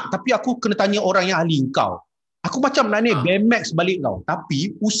macam nak, tapi aku kena tanya orang yang ahli kau. Aku macam nak naik BMX balik tau.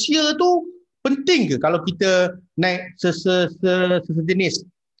 Tapi usia tu penting ke kalau kita naik sejenis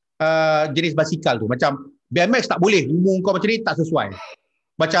jenis basikal tu? Macam BMX tak boleh, umur kau macam ni tak sesuai.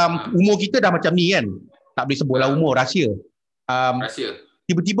 Macam umur kita dah macam ni kan. Tak boleh sebutlah umur, rahsia. Rahsia.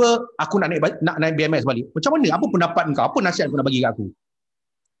 Tiba-tiba aku nak naik BMX balik. Macam mana? Apa pendapat kau? Apa nasihat kau nak bagi kat aku?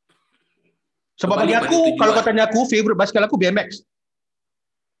 Sebab bagi aku, kalau kau tanya aku, favorite basikal aku BMX.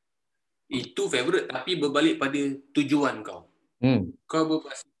 Itu favorite, tapi berbalik pada tujuan kau. Kau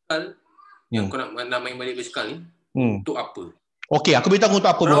berbasikal, yang kau nak main balik basikal ni, untuk apa? Okey, aku beritahu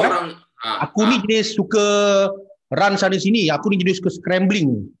untuk apa. Aku ni jenis suka run sana sini. Aku ni jenis suka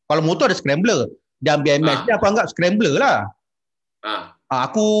scrambling. Kalau motor ada scrambler. Dan BMX ni aku anggap scrambler lah.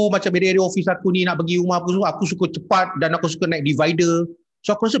 Aku macam area office aku ni nak pergi rumah apa semua, aku suka cepat dan aku suka naik divider.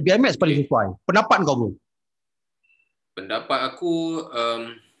 So aku rasa BMX paling sesuai. Pendapat kau bro? Pendapat aku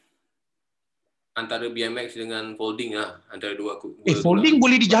antara BMX dengan folding lah. Antara dua aku. Folding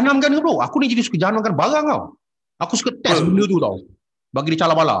boleh dijanamkan ke bro? Aku ni jadi suka janamkan barang tau. Aku suka test benda tu tau. Bagi dia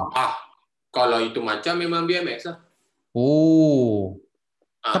cala-bala. Kalau itu macam memang BMX lah.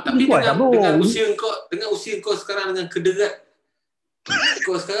 Tapi dengan usia kau sekarang dengan kederat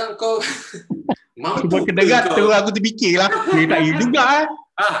kau sekarang kau mampu ke kederat tu aku terfikirlah. Dia tak ya juga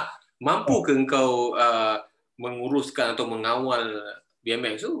mampu ke engkau menguruskan atau mengawal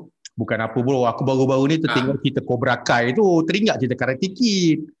BMX tu? Bukan apa bro, aku baru-baru ni tertengok cerita Cobra Kai tu, teringat cerita Karate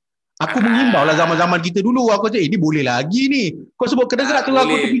Kid. Aku mengimbau lah zaman-zaman kita dulu. Aku cakap, ini boleh lagi ni. Kau sebut kederat tu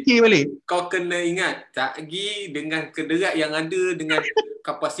aku terfikir balik. Kau kena ingat, tak lagi dengan kederat yang ada dengan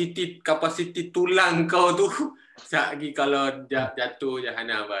kapasiti tulang kau tu, tak lagi kalau jatuh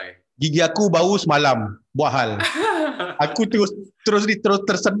jahanam bhai. Gigi aku bau semalam buat hal. Aku terus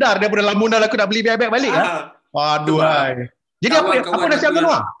tersedar daripada lamunan aku nak beli BMX balik Aduh hai. Jadi apa nasihat kau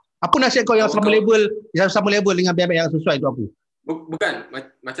Anuar? Apa nasihat kau yang sama level dengan BMX yang sesuai tu aku? Bukan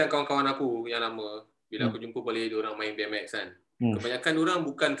macam kawan-kawan aku yang lama, bila aku jumpa balik dia orang main BMX kan. Kebanyakan orang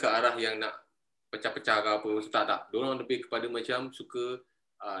bukan ke arah yang nak pecah-pecah ke apa, tak. Dia orang lebih kepada macam suka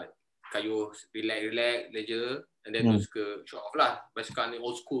kayu relax leisure, and then suka show off lah. Basikal ni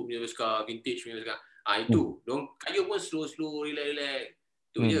old school punya basikal, vintage punya basikal. Itu. Diorang kayu pun slow relax.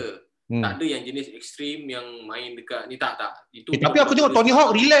 Itu je. Tak ada yang jenis ekstrim yang main dekat ni, tak. Itu tapi aku tengok Tony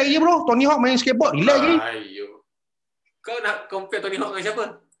Hawk relax je bro. Tony Hawk main skateboard relax je. Kau nak compare Tony Hawk dengan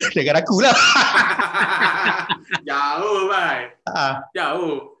siapa? Dengan aku lah. Jauh bhai.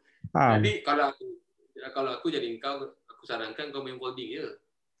 Jauh. Jadi kalau aku jadi kau, aku sarankan kau main folding je.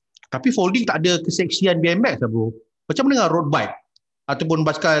 Tapi folding tak ada keseksian BMX lah bro. Macam mana dengan road bike ataupun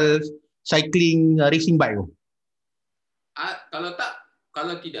basikal cycling racing bike tu?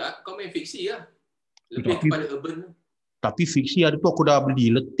 Kalau tidak, kau main fiksi lah. Lebih kepada urban. Tapi fiksi hari tu aku dah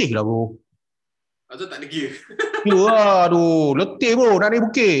beli, letih lah bro. Atau tak ada gear. Aduh, letih bro nak naik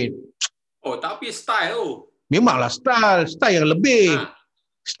bukit. Tapi style tu. Memanglah style yang lebih.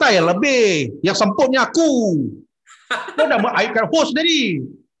 Style yang lebih. Yang sempurnya aku. Kau dah mengaibkan host tadi.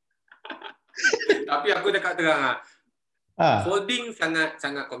 Tapi aku cakap terang folding sangat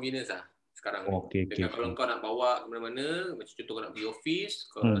convenience sekarang ni. Kalau kau nak bawa ke mana-mana, macam contoh kau nak pergi office,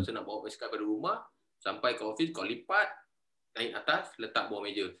 kau rasa nak bawa basikal pada rumah, sampai ke office kau lipat, naik atas, letak bawah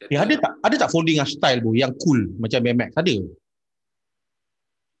meja. Ada tak folding yang style yang cool macam BMX? Ada.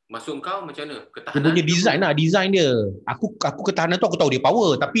 Masuk kau macam mana? Ketahanan dia punya design lah, design dia. Aku ketahanan tu aku tahu dia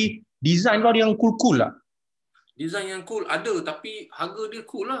power, tapi design kau yang cool-cool lah. Design yang cool ada, tapi harga dia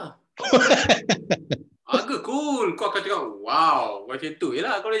cool lah. Harga cool. Kau akan cakap, wow, macam tu je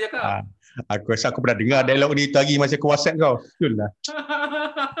lah kau boleh cakap. Aku rasa aku pernah dengar dialog ni lagi masa ke WhatsApp kau. Betul lah.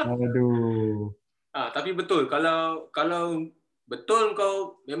 Aduh. Tapi betul, kalau betul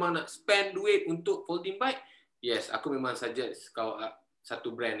kau memang nak spend duit untuk folding bike, yes, aku memang suggest kau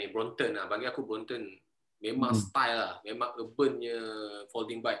satu brand ni, Brompton lah. Bagi aku Brompton memang style lah. Memang urbannya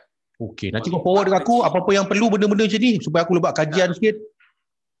folding bike. Okey, nanti kau forward dengan aku apa-apa yang perlu benda-benda macam ni supaya aku buat kajian sikit.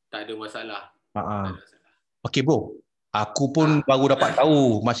 Tak ada masalah. Okey bro, aku pun baru dapat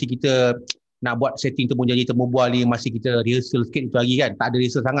tahu masih kita nak buat setting temu janji temu bual ni, masih kita rehearsal sikit itu lagi kan. Tak ada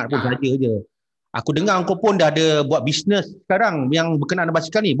rehearsal sangat pun, saja je. Aku dengar kau pun dah ada buat bisnes sekarang yang berkenaan dengan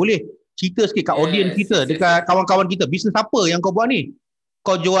basikal ni. Boleh cerita sikit kat audience kita, dekat kawan-kawan kita, bisnes apa yang kau buat ni?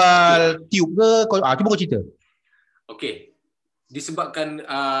 Kau jual tube ke? Cuba kau cerita. Okey. Disebabkan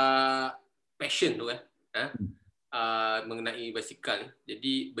passion tu mengenai basikal ni.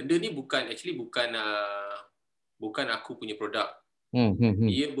 Jadi benda ni bukan aku punya produk.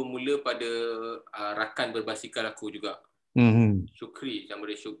 Ia bermula pada rakan berbasikal aku juga. Syukri, nama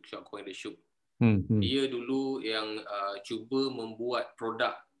dia Syuk, aku panggil dia Syuk. Dia dulu yang cuba membuat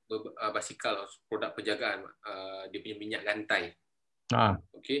produk basikal, produk penjagaan, dia punya minyak gantai.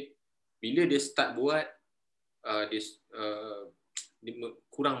 Okey. Bila dia start buat, dia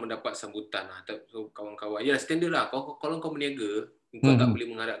kurang mendapat sambutan. So, kawan-kawan, ya standard lah. Kalau kau berniaga, kau tak boleh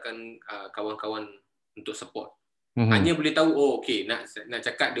mengharapkan kawan-kawan untuk support. Hanya boleh tahu, okey, nak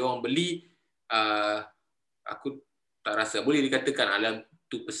cakap dia orang beli, aku tak rasa. Boleh dikatakan dalam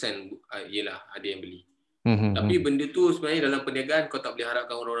 2% ialah ada yang beli. Tapi benda tu sebenarnya dalam perniagaan kau tak boleh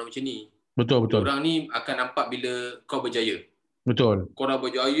harapkan orang-orang macam ni. Betul. Orang ni akan nampak bila kau berjaya. Betul. Kau dah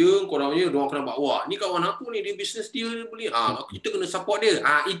berjaya, dia orang akan nampak, wah, ni kawan aku ni, dia bisnes dia boleh. Kita kena support dia.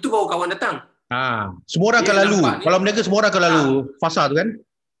 Itu baru kawan datang. Semua orang akan lalu. Kalau berniaga semua orang akan lalu fasa tu kan?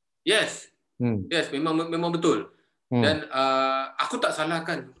 Yes. Yes, memang betul. Dan aku tak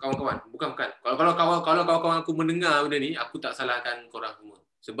salahkan kawan-kawan. Bukan. Kalau kawan-kawan aku mendengar benda ni, aku tak salahkan korang semua.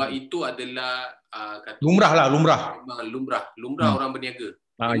 Sebab itu adalah lumrah. Memang lumrah orang berniaga.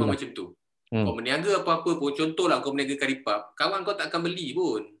 Memang macam tu. Kau berniaga apa-apa pun, contohlah kau berniaga karipap, kawan kau tak akan beli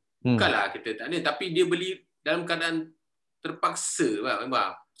pun. Bukanlah kita tak ada, tapi dia beli dalam keadaan terpaksa.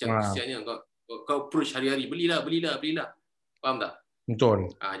 Memang macam kesiannya kau approach hari-hari, belilah. Faham tak? Betul.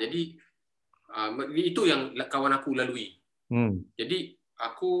 Jadi itu yang kawan aku lalui. Jadi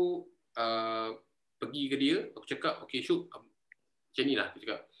aku pergi ke dia, aku cakap, okey Syuk, macam ni lah aku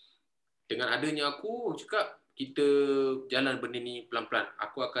cakap. Dengan adanya aku cakap, kita jalan benda ni pelan-pelan.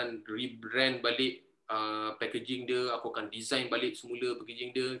 Aku akan rebrand balik packaging dia, aku akan design balik semula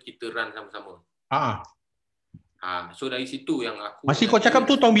packaging dia, kita run sama-sama. So dari situ yang aku... Masih kau cakap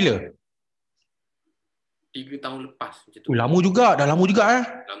tu tahun bila? 3 tahun lepas macam tu. Lama juga, dah lama juga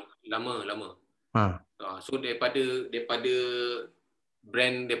Lama. So daripada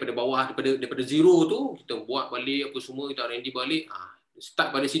brand, daripada bawah, daripada zero tu, kita buat balik apa semua, kita R&D balik.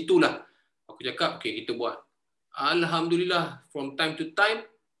 Start pada situlah. Aku cakap, okey, kita buat. Alhamdulillah, from time to time,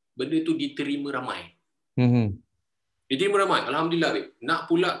 benda tu diterima ramai. Diterima ramai, Alhamdulillah. Babe.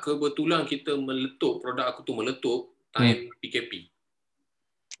 Nak pula kebetulan kita meletup, produk aku tu meletup, time PKP.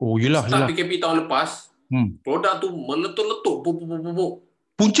 Yelah. Start PKP tahun lepas, produk tu meletup-letup.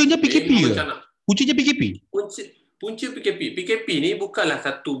 Puncanya PKP ke? Puncanya PKP? Punca PKP. PKP ni bukanlah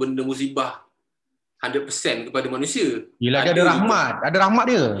satu benda musibah 100% kepada manusia. Yelah, dia ada rahmat. Ada rahmat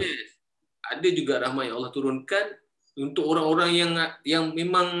dia. Yes. Ada juga rahmat yang Allah turunkan untuk orang-orang yang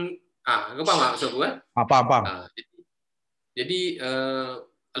memang kau faham tak maksud aku kan? Faham. Jadi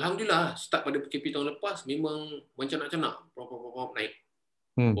alhamdulillah start pada PKP tahun lepas memang mencanak-canak naik.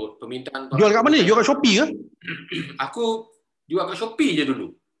 Permintaan jual kat mana? Jual kat Shopee ke? Aku jual kat Shopee je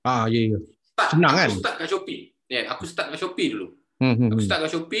dulu. Ya. Senang kan? Aku start kat Shopee. Aku start kat Shopee dulu. Aku start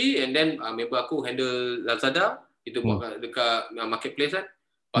kat Shopee and then member aku handle Lazada. Kita buat dekat marketplace kan.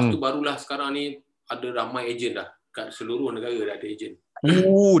 Lepas tu barulah sekarang ni ada ramai ejen dah. Kat seluruh negara dah ada ejen.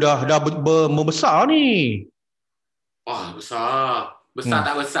 Dah membesar ni. Besar. Besar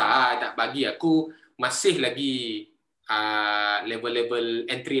tak besar. Tak bagi aku masih lagi level-level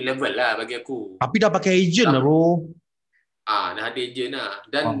entry level lah bagi aku. Tapi dah pakai agent lah bro. Dah ada agent lah.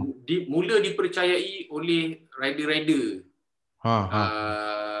 Dan mula dipercayai oleh rider-rider.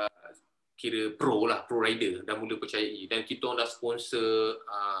 Kira pro rider dah mula percayai. Dan kita orang dah sponsor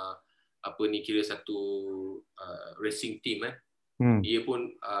kira satu racing team Dia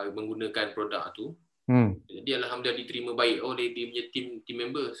pun menggunakan produk tu. Jadi alhamdulillah diterima baik oleh dia punya team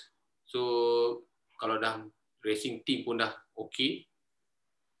members. So kalau dah racing team pun dah okey,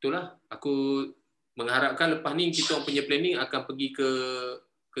 itulah aku mengharapkan lepas ni kita orang punya planning akan pergi ke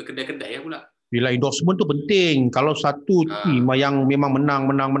kedai-kedai pula. Bila endorsement tu penting. Kalau satu team yang memang menang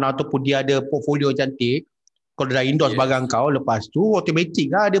ataupun dia ada portfolio cantik, kalau dah endorse barang kau, lepas tu automatic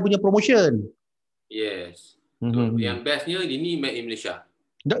lah dia punya promotion. Yes. So, yang bestnya ini made in Malaysia.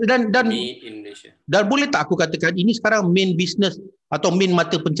 Dan made in Malaysia. Dan boleh tak aku katakan ini sekarang main business atau main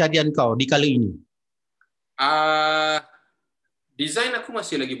mata pencarian kau di kala ini? Design aku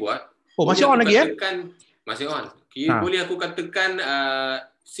masih lagi buat. Oh, masih on lagi Masih on. Boleh aku katakan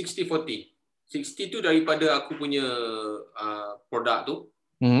 60-40. 60 tu daripada aku punya produk tu.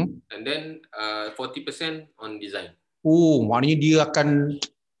 And then 40% on design. Oh, maknanya dia akan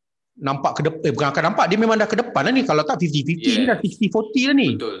nampak ke depan. Bukan akan nampak, dia memang dah ke depan lah ni. Kalau tak 50-50 ni dah 60-40 lah ni.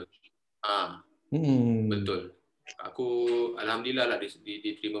 Betul. Betul. Aku alhamdulillah lah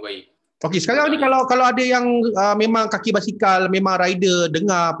diterima baik. Okey, sekarang ni kalau ada yang memang kaki basikal, memang rider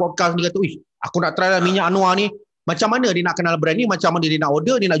dengar podcast ni kata, aku nak try lah minyak Anuar ni. Macam mana dia nak kenal brand ni? Macam mana dia nak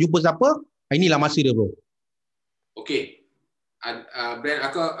order? Dia nak jumpa siapa? Inilah masa dia bro. Okey. Brand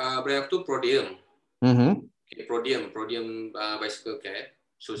aku tu Prodium. Okay, Prodium bicycle care.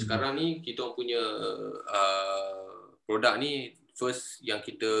 So sekarang ni kita punya produk ni first yang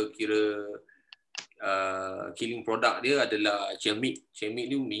kita kira killing product dia adalah ceramic. Ceramic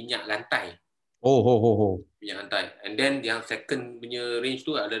ni minyak lantai. Minyak lantai. And then yang second punya range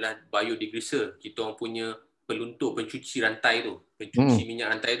tu adalah biodegreaser. Kita orang punya peluntur pencuci rantai tu, pencuci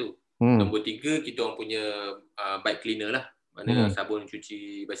minyak rantai tu. Nombor 3 kita orang punya bike cleaner lah. Mana sabun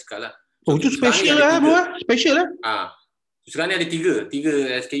cuci basikal lah. So, itu special lah bro. Special lah. Sekarang ni ada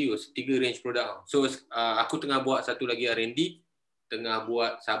 3 SKU, 3 range produk. So aku tengah buat satu lagi R&D, tengah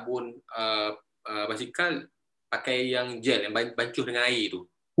buat sabun basikal pakai yang gel yang bancuh dengan air tu.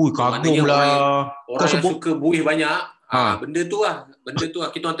 Kagum lah. Orang yang suka buih banyak, benda tu lah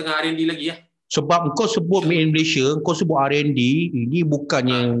kita orang tengah R&D lagi ya. Sebab kau sebut made in Malaysia, kau sebut R&D, ini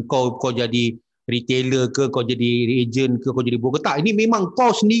bukannya kau jadi retailer ke, kau jadi agent ke, kau jadi broker. Tak, ini memang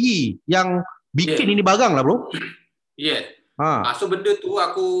kau sendiri yang bikin ini barang lah bro. So benda tu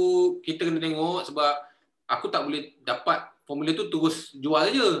kita kena tengok sebab aku tak boleh dapat formula tu terus jual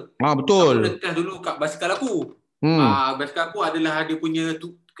je. Betul. Aku kena test dulu kat basikal aku. Basikal aku adalah dia punya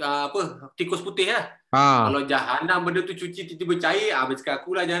tikus putih lah. Kalau jahanam benda tu cuci tiba-tiba cair, basikal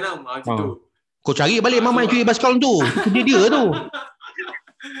aku lah jahanam. Macam tu. Kau cari balik mama yang cuci basikal tu. Itu dia tu.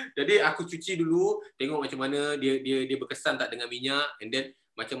 Jadi aku cuci dulu, tengok macam mana dia berkesan tak dengan minyak, and then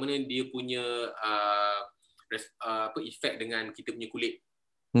macam mana dia punya efek dengan kita punya kulit.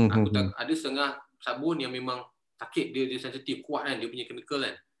 Aku tak ada setengah sabun yang memang sakit, dia sensitif, kuat kan dia punya chemical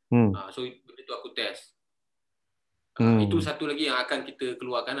kan. So benda tu aku test. Itu satu lagi yang akan kita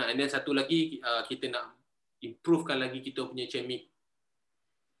keluarkan lah. And then satu lagi kita nak improvekan lagi kita punya ceramic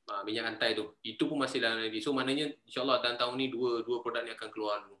minyak lantai tu. Itu pun masih dalam lagi. So maknanya insyaAllah dalam tahun ni dua produk ni akan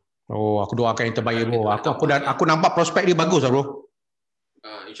keluar dulu. Aku doakan yang terbaik bro. Aku nampak prospek dia bagus lah bro.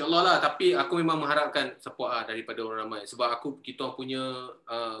 InsyaAllah lah. Tapi aku memang mengharapkan support lah daripada orang ramai. Sebab kita punya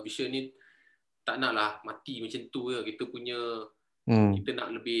vision ni tak nak lah mati macam tu je. Kita punya kita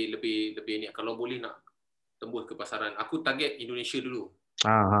nak lebih ni. Kalau boleh nak tembus ke pasaran. Aku target Indonesia dulu.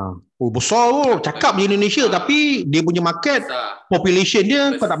 Besar tu. Cakap je Indonesia tapi dia punya market besar. Population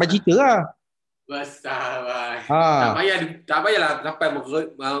dia besar. Kau tak payah cerita lah. Besar tak payahlah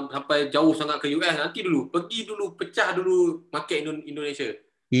sampai jauh sangat ke US. Nanti dulu pergi dulu, pecah dulu market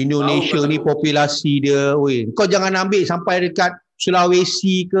Indonesia ni populasi dia. Kau jangan ambil sampai dekat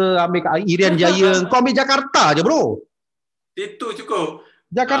Sulawesi ke, ambil kat Irian Jaya. Kau ambil Jakarta je bro. Itu cukup.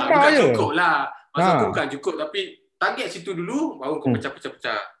 Jakarta bukan je. Cukup lah. Maksud aku bukan cukup, tapi target situ dulu baru kau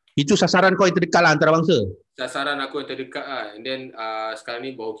pecah-pecah. Itu sasaran kau yang terdekat lah antarabangsa. Sasaran aku yang terdekat lah. And then sekarang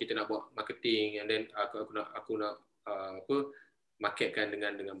ni baru kita nak buat marketing, and then aku nak marketkan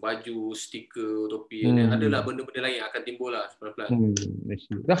dengan baju, stiker, topi, and then adalah benda-benda lain yang akan timbul lah pelan-pelan.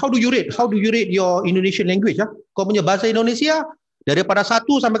 How do you rate your Indonesian language ah? Kau punya bahasa Indonesia daripada 1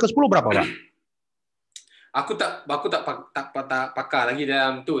 sampai ke 10 berapa Pak? Aku tak pakar lagi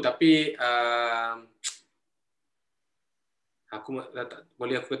dalam tu, tapi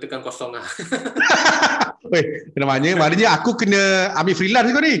Boleh aku katakan kosong lah. Weh, maknanya aku kena ambil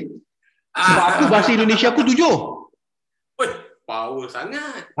freelance kau ni. Sebab aku bahasa Indonesia aku 7. Weh, power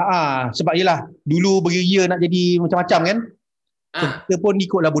sangat. Sebab yelah, dulu beria nak jadi macam-macam kan. So, kita pun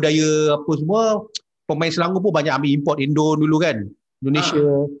ikutlah budaya apa semua. Pemain Selangor pun banyak ambil import Indo dulu kan. Indonesia.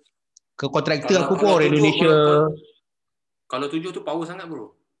 Ke kontraktor aku pun orang Indonesia. Kalau 7 tu power sangat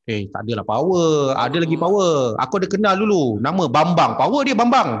bro. Tak adalah power. Ada lagi power. Aku ada kenal dulu. Nama Bambang. Power dia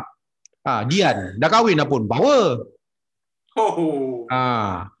Bambang. Dian. Dah kahwin dah pun. Power.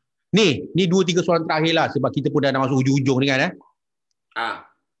 Ni 2-3 soalan terakhir lah. Sebab kita pun dah nak masuk hujung-hujung ni kan.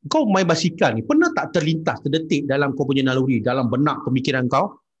 Kau main basikal ni, pernah tak terlintas, terdetik dalam kau punya naluri, dalam benak pemikiran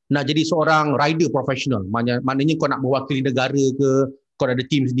kau, nak jadi seorang rider profesional? Maknanya kau nak mewakili negara ke, kau ada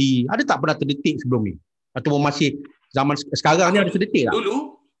team sendiri. Ada tak pernah terdetik sebelum ni? Atau masih zaman sekarang ni ada terdetik tak?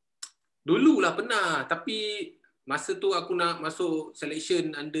 Dululah pernah. Tapi masa tu aku nak masuk selection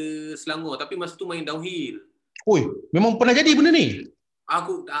under Selangor. Tapi masa tu main downhill. Oi, memang pernah jadi benda ni?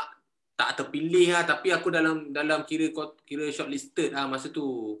 Aku tak terpilih lah, tapi aku dalam kira shortlisted lah masa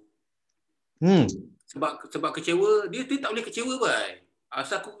tu. Sebab kecewa, dia tak boleh kecewa bai.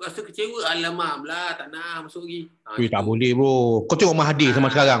 Aku rasa kecewa, alamak belah tak nak masuk lagi. Tak boleh bro. Kau tengok Mahathir sama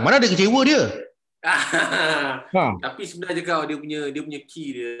sekarang. Mana ada kecewa dia? Tapi sebenarnya kau dia punya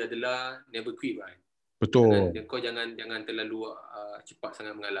key dia adalah never quit bai. Betul. Kau jangan terlalu cepat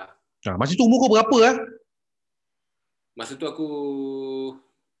sangat mengalah. Masa tu umur kau berapa Masa tu aku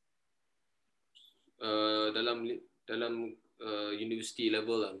dalam university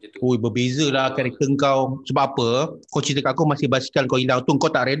level lah macam tu. Berbeza lah karakter kau. Sebab apa? Kau cerita kat aku masih basikal kau hilang tu, kau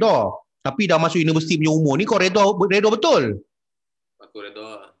tak reda. Tapi dah masuk universiti punya umur ni kau reda betul. Aku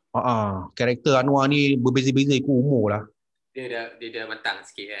reda. Karakter Anuar ni berbeza-beza ikut umur lah. Dia dah matang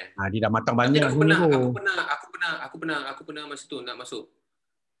sikit kan. Dia dah matang banyak. Aku pernah masa tu nak masuk.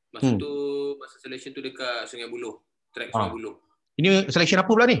 Masa tu masa selection tu dekat Sungai Buloh. Track Sungai Buloh. Ini selection apa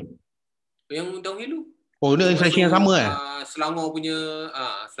pula ni? Yang downhill tu. Ni selection yang sama Selangor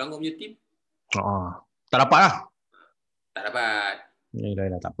punya team. Tak dapat lah. Tak dapat.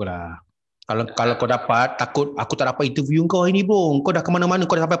 Dah tak apalah. Kalau kau dapat, takut aku tak dapat interview kau ini bro. Kau dah ke mana-mana,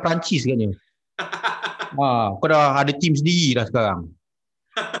 kau dah sampai Perancis katnya. Kau dah ada team sendiri dah sekarang.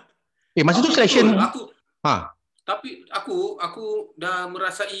 Masa tu selection tapi aku dah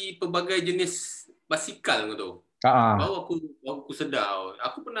merasai pelbagai jenis basikal kau tahu. Baru aku sedar.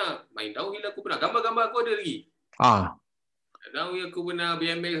 Aku pernah main downhill, aku pernah. Gambar-gambar aku ada lagi. Downhill aku pernah,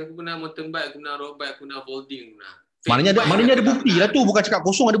 BMX aku pernah, mountain bike aku pernah, road bike aku pernah, folding aku pernah. Maknanya ada bukti lah tu. Bukan cakap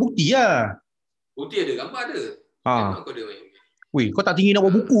kosong, ada bukti lah. Bukti ada, gambar ada. Memang aku ada main. Kau tak tinggi nak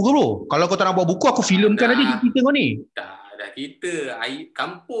buat buku ke bro? Kalau kau tak nak buat buku, aku filmkan aja cerita kau ni. Tak, dah kita.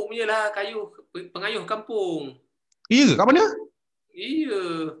 Kampung punya lah, pengayuh kampung. Iya ke? Kat mana?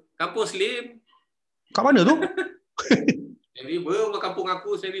 Iya, Kampung Slim. Kat mana tu? River, kampung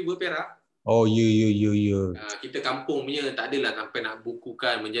aku, River Perak. Ya. Kita kampung punya, tak adalah sampai nak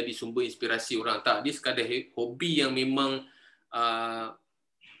bukukan menjadi sumber inspirasi orang. Tak, dia sekadar hobi yang memang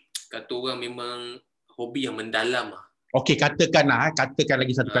kata orang memang hobi yang mendalam lah. Okey, katakan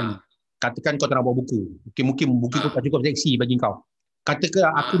lagi satu kali. Katakan kau tak nak buat buku. Mungkin buku kau tak cukup seksi bagi kau.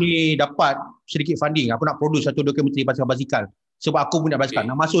 Katakan aku ni dapat sedikit funding, aku nak produce satu dokumentari pasal basikal. Sebab aku punya basikal,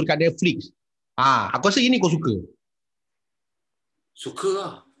 nak masuk dekat Netflix. Aku rasa ini kau suka.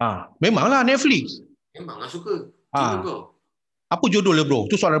 Suka lah. Memanglah Netflix. Memanglah suka. Kau. Apa judul dia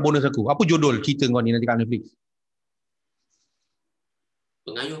bro? Tu soalan bonus aku. Apa judul cerita kau ni nanti kat Netflix?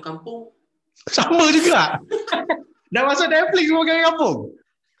 Pengayuh kampung. Sama juga. Dah masuk Netflix semua pengayuh kampung.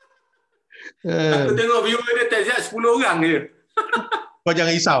 Aku tengok viewer dia tak 10 orang je. Kau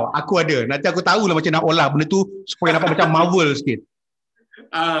jangan risau. Aku ada. Nanti aku tahulah macam nak olah benda tu supaya dapat macam Marvel sikit.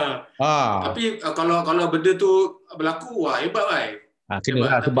 Tapi kalau benda tu berlaku, hebat kan? Kena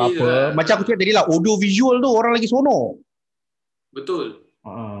lah sebab apa? Macam aku cakap tadi lah, audio visual tu orang lagi seronok. Betul.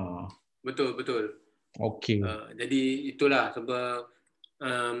 Betul. Okey. Jadi itulah sebab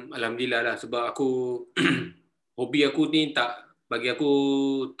alhamdulillah lah sebab aku hobi aku ni bagi aku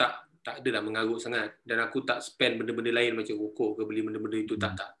tak adalah mengarut sangat dan aku tak spend benda-benda lain macam rokok ke beli benda-benda itu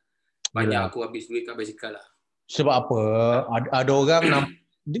tak. Banyak aku habis duit kat basikal lah. Sebab apa? Ada orang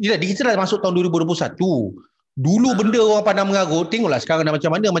kita dah masuk tahun 2021. Dulu benda orang pandang mengarut, tengoklah sekarang dah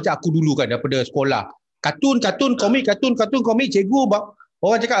macam mana macam aku dulu kan daripada sekolah. Kartun, komik, cikgu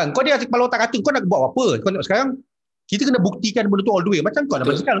orang cakap, kau dia kepala otak kartun, kau nak buat apa? Kau nak sekarang kita kena buktikan benda tu all the way. Macam kau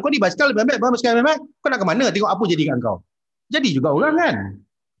nak basikal, kau ni basikal kau nak ke mana? Tengok apa jadikan kau. Jadi juga orang kan.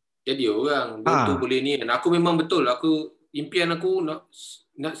 Jadi orang betul boleh ni. Dan aku memang betul, impian aku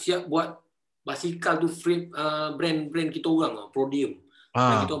nak siap buat basikal tu frame brand kita orang Prodium.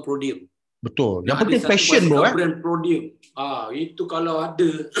 Brand kita orang Prodium. Betul. Yang Nak penting ada satu passion bro basikal brand Prodium. Itu kalau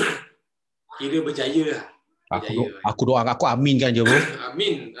ada kira berjaya lah. Aku doa, aku aminkan je bro.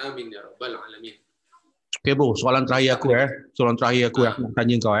 Amin ya rabbal alamin. Okay bro, soalan terakhir aku Soalan terakhir aku aku nak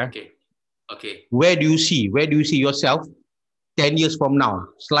tanya kau Okay. Where do you see yourself 10 years from now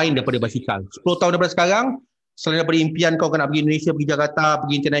selain daripada basikal? 10 tahun daripada sekarang, selain daripada impian kau nak pergi Malaysia, pergi Jakarta,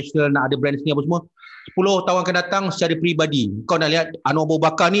 pergi international, nak ada brand sini apa semua, 10 tahun akan datang secara peribadi, kau nak lihat Anuar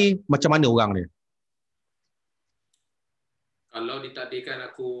Bakar ni macam mana orang dia? Kalau ditakdirkan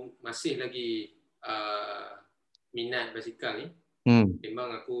aku masih lagi minat basikal ni,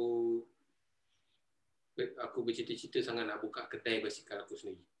 memang aku bercita-cita sangat nak buka kedai basikal aku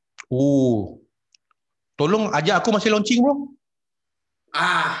sendiri. Tolong ajak aku masih launching bro.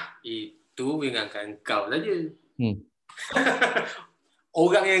 Itu ingatkan kau saja.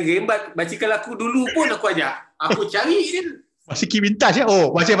 Orang yang rembat basikal aku dulu pun aku ajak. Aku cari dia. Masih keep in touch ya?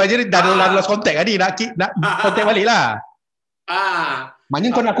 Masih dah lost contact tadi, nak contact balik lah.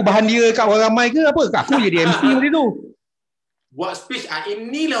 Maknanya kau nak aku bahan dia kat orang ramai ke apa? Aku jadi MC macam tu. Buat speech,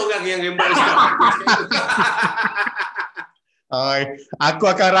 inilah orang yang rembat basikal. Aku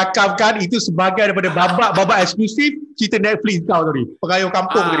akan rakamkan itu sebagai daripada babak eksklusif cerita Netflix kau tadi. Pengayuh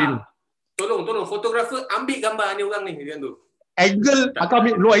kampung tadi tu. Tolong fotografer ambil gambar ni orang ni macam tu. Angle aku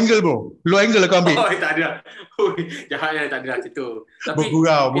ambil low angle bro. Low angle aku ambil. Tak ada. Jahatnya tak ada situ. Tapi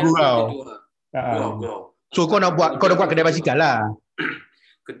bergurau. So kau nak buat kedai basikal lah.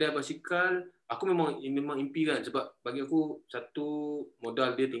 Kedai basikal aku memang impikan sebab bagi aku satu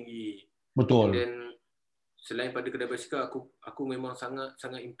modal dia tinggi. Betul. Dan selain pada kedai basikal aku memang sangat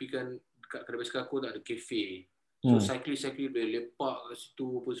impikan dekat kedai basikal aku tak ada kafe. So cycling boleh lepak kat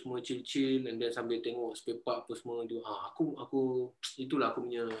situ apa semua chill and then sambil tengok spare part apa semua tu. Aku itulah aku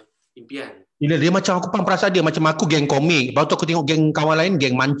punya impian. Dia macam aku faham perasaan dia macam aku geng komik. Lepas tu aku tengok geng kawan lain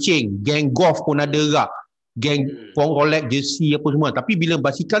geng mancing, geng golf pun ada juga. Geng collect jersey apa semua. Tapi bila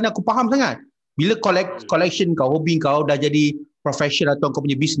basikal ni aku faham sangat. Bila collection kau, hobi kau dah jadi profession atau kau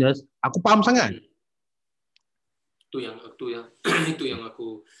punya business, aku faham sangat. Itu yang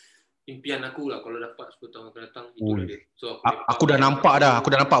aku impian aku lah kalau dapat 10 tahun akan datang itulah dia. So aku dah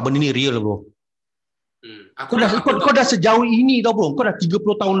nampak benda ni real bro. Kau dah sejauh ini tau bro. Kau dah 30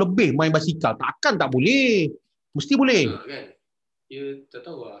 tahun lebih main basikal. Takkan tak boleh. Mesti boleh. Kan? Ya tak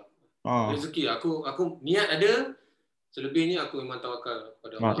tahu lah. Rezeki aku niat ada. Selebihnya aku memang tawakal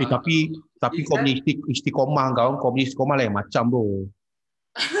pada Allah. Tapi kau punya istiqomah kau punya istiqomah lain macam bro.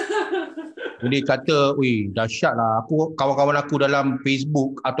 Boleh kata, dahsyat lah. Kawan-kawan aku dalam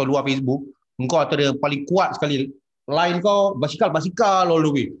Facebook atau luar Facebook, engkau ada paling kuat sekali. Line kau, basikal all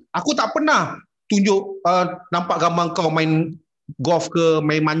the way. Aku tak pernah tunjuk, nampak gambar kau main golf ke,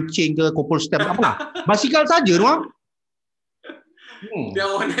 main mancing ke, couple step, tak pernah. Basikal saja tu. Dia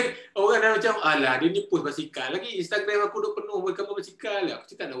orang dah macam, alah dia ni post basikal. Lagi Instagram aku dah penuh gambar basikal. Aku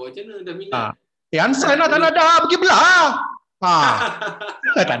cakap nak buat macam mana, dah minat. Ansai lah, tak ada, pergi belah.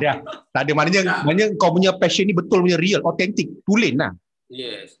 Tak ada. Maknanya kau punya passion ni betul punya real, authentic, tulen lah.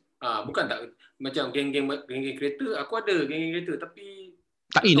 Yes. Bukan tak macam geng-geng kereta, aku ada geng-geng kereta tapi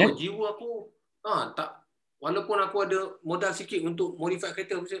tak jiwa aku tak, walaupun aku ada modal sikit untuk modify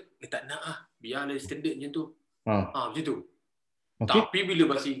kereta, aku cakap tak nak biarlah standard macam tu. Macam tu. Okay. Tapi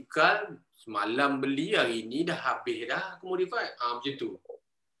bila basikal semalam beli, hari ni dah habis dah aku modify. Macam tu.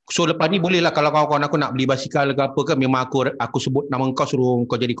 So lepas ni boleh lah kalau kawan-kawan aku nak beli basikal ke apa ke, memang aku sebut nama kau, suruh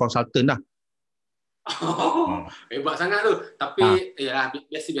kau jadi konsultan lah. Hebat sangat tu. Tapi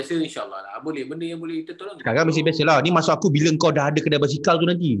biasa-biasa insyaAllah lah. Boleh, benda yang boleh kita tolong. Sekarang mesti biasa lah. Ni maksud aku bila kau dah ada kedai basikal tu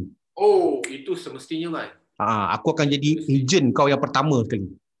nanti. Itu semestinya kan. Aku akan jadi ejen kau yang pertama sekali.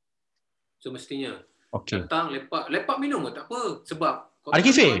 Semestinya. Okay. Datang lepak minum tak apa. Sebab ada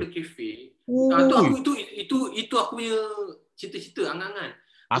kafe. Itu aku punya cita-cita, angan-angan.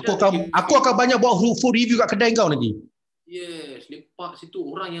 Aku akan banyak buat full review kat kedai kau nanti. Yes, lepak situ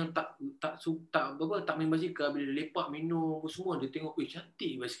orang yang tak main basikal, bila lepak minum semua dia tengok,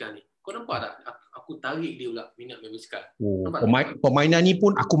 cantik basikal ni. Kau nampak tak? Aku tarik dia pula minat main basikal. Permainan ni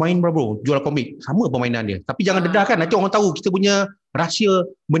pun aku main bro, jual komik. Sama permainan dia. Tapi jangan dedahkan, nanti orang tahu kita punya rahsia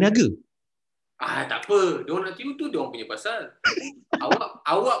berniaga. Tak apa. Diorang nak tiru tu diorang punya pasal.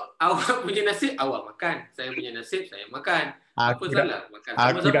 Awak punya nasib awak makan. Saya punya nasib saya makan. Apa salah? Makan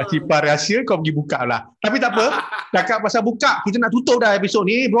sama-sama. Aku dah simpan rahsia, kau pergi buka lah. Tapi tak apa. Cakap pasal buka, kita nak tutup dah episod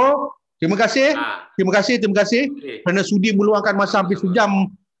ni bro. Terima kasih. Terima kasih. Kerana sudi meluangkan masa hampir sejam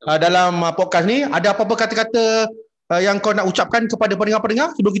dalam podcast ni. Ada apa-apa kata-kata yang kau nak ucapkan kepada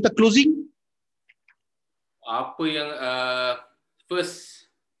pendengar-pendengar sebelum kita closing? Apa yang first,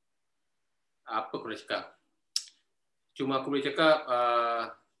 apa aku nak cakap? Cuma aku boleh cakap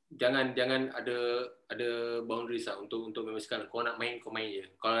jangan ada boundaries lah untuk main basikal. Kau nak main, kau main je.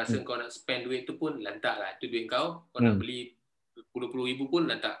 Kalau rasa kau nak spend duit tu pun lantak lah. Itu duit kau. Kau nak beli puluh ribu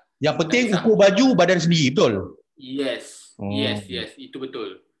pun lantak. Yang penting ukur baju badan sendiri, betul? Yes. Itu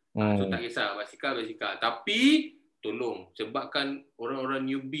betul. So tak kisah, basikal. Tapi tolong sebabkan orang-orang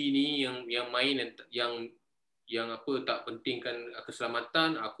newbie ni yang main yang apa tak pentingkan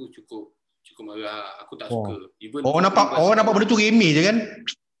keselamatan, aku cukup marah. Aku tak suka. Even orang nampak benda tu remeh je kan?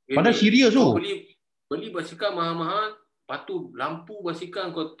 Padahal serius tu. Beli basikal mahal-mahal, lepas tu lampu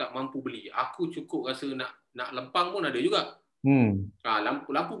basikal kau tak mampu beli. Aku cukup rasa nak lempang pun ada juga.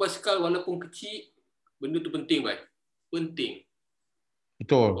 Lampu basikal walaupun kecil, benda tu penting, baik. Penting.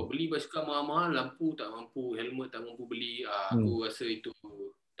 Betul. Kau beli basikal mahal-mahal, lampu tak mampu, helmet tak mampu beli, aku rasa itu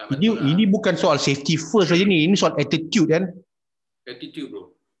tak betul lah. Ini bukan soal safety first saja ni, ini soal attitude kan? Attitude,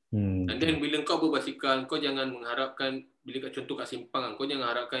 bro. And then bila kau berbasikal, kau jangan mengharapkan, bila contoh kat simpang, kau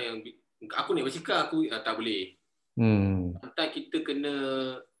jangan harapkan yang aku naik basikal, aku tak boleh. Sometimes kita kena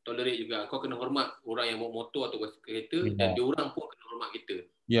tolerate juga. Kau kena hormat orang yang bawa motor atau kereta, dan dia orang pun kena hormat kita.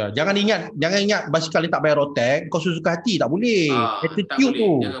 Ya, jangan ingat basikal ni tak bayar rotek, kau suka hati tak boleh. Attitude tak boleh.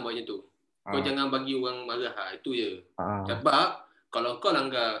 tu. Jangan buat macam tu. Kau jangan bagi orang marah, itu je. Sebab kalau kau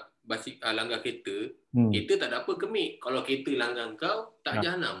langgar langgar kereta, kereta tak ada apa kemik. Kalau kereta langgar kau, tak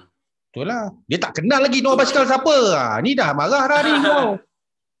jahanam. Betul lah. Dia tak kenal lagi Noah basikal siapa. Ni dah marah dah ni Noah.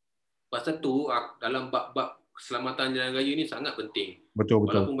 Pasal tu dalam bab keselamatan jalan raya ni sangat penting. Betul.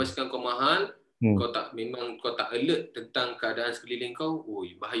 Walaupun basikal kau mahal, kau tak alert tentang keadaan sekeliling kau,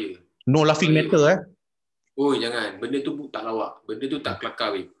 bahaya. No laughing matter Jangan. Benda tu tak lawak. Benda tu tak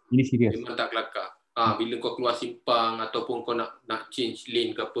kelakar weh. Ini serius. Memang tak kelakar. Bila kau keluar simpang ataupun kau nak change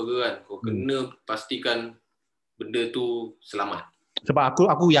lane ke apa ke kan, kau kena pastikan benda tu selamat. Sebab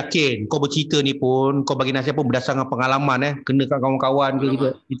aku yakin kau bercerita ni pun, kau bagi nasihat pun berdasarkan pengalaman kena kat kawan-kawan ke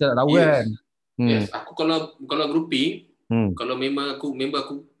kita tak tahu kan. Yes, aku kalau grouping, kalau member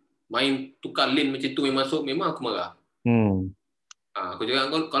aku main tukar lane macam tu memang aku marah. Aku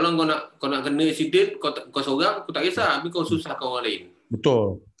cakap kalau kau nak kena accident, kau seorang, aku tak kisah, tapi kau susahkan orang lain.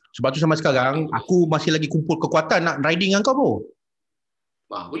 Betul. Sebab tu sampai sekarang aku masih lagi kumpul kekuatan nak riding dengan kau bro.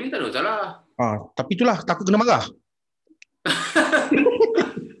 Boleh, tak ada masalah. Tapi itulah takut kena marah.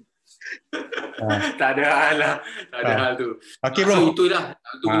 Tak ada hal tu. Okay bro. So itulah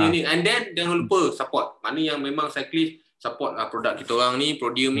punya ni. And then jangan lupa support. Mana yang memang cyclist, support produk kita orang ni,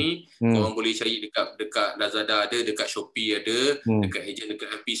 Podium ni. Korang boleh cari dekat Lazada ada, dekat Shopee ada, dekat ejen,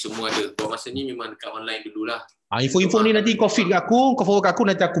 dekat MP semua ada. Buat masa ni memang dekat online dululah. Info-info ni nanti kau feed kat aku, kau forward kat aku,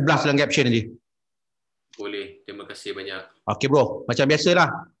 nanti aku blast dalam caption nanti. Boleh. Terima kasih banyak. Okay bro, macam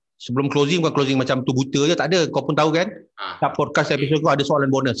biasalah. Sebelum closing, bukan closing macam tu buta je, tak ada. Kau pun tahu kan? Tak podcast episode kau ada soalan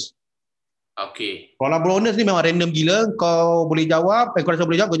bonus. Okay. Soalan bonus ni memang random gila. Kau boleh jawab, kau rasa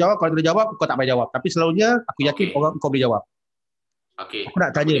boleh jawab, kau jawab. Kalau tak jawab, kau tak payah jawab. Tapi selalunya, aku yakin orang kau boleh jawab. Okay. Aku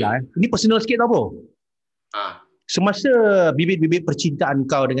nak tanya lah. Ini personal sikit tau bro. Semasa bibit-bibit percintaan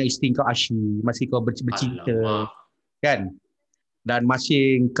kau dengan isteri kau Ashi, masih kau bercinta, kan? Dan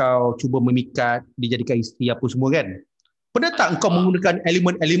masih kau cuba memikat, dijadikan isteri apa semua kan? Pernah tak kau menggunakan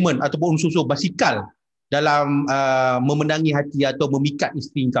elemen-elemen ataupun unsur-unsur basikal dalam memenangi hati atau memikat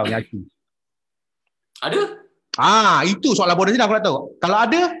isteri kau ni Ashi? Ada? Itu soalan bonus ni aku nak tahu. Kalau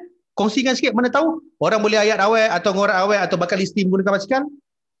ada, kongsikan sikit, mana tahu orang boleh ayat awet atau ngorak awet atau bakal isteri menggunakan basikal.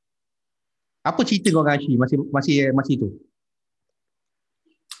 Apa cerita kau dengan Ashi masih tu?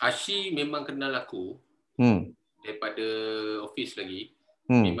 Ashi memang kenal aku daripada office lagi.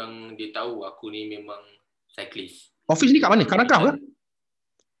 Memang dia tahu aku ni memang cyclist. Office ni kat mana? Karangkraf ke?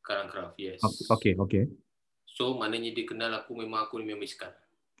 Karangkraf, yes. Okay. So maknanya dia kenal aku memang basikal.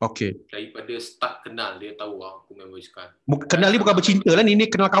 Okay. Daripada start kenal, dia tahu aku memang basikal. Kenal ni bukan bercinta lah, ni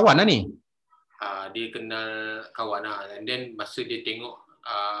kenal kawan lah ni. Dia kenal kawan lah. And then masa dia tengok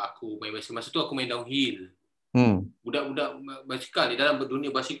aku main basikal, masa tu aku main downhill. Budak-budak basikal ni, dalam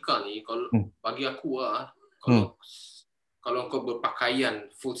dunia basikal ni, kalau bagi aku kalau kau berpakaian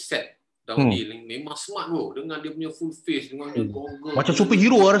full set downhill, memang smart bro. Dengan dia punya full face, dengan dia goggle. Macam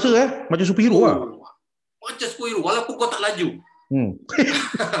superhero lah rasa Macam superhero lah. Macam superhero, walaupun kau tak laju.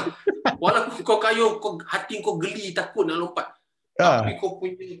 Walaupun kau kayu, hati kau geli, takut nak lompat. Tapi kau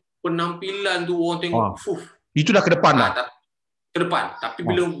punya penampilan tu orang tengok. Itu dah ke depan lah. Ke depan. Tapi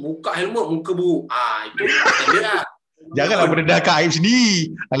bila buka helmet, muka buruk. Itu tak ada lah. Janganlah mendedahkan aib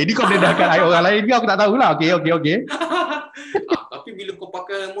sendiri. Ini kau mendedahkan aib orang lain ke, aku tak tahulah. Okay. Tapi bila kau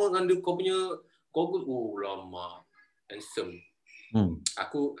pakai helmet dengan kau punya goggle, lama. Handsome.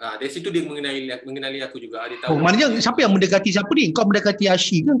 Aku dari situ dia mengenali aku juga. Dia tahu. Maknanya siapa yang mendekati siapa ni? Kau mendekati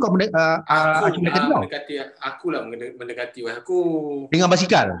Ashi ke? Kau aku mendekati kau? Akulah mendekati wife aku. Dengan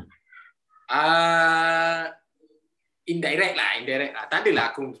basikal? Indirect lah. Tak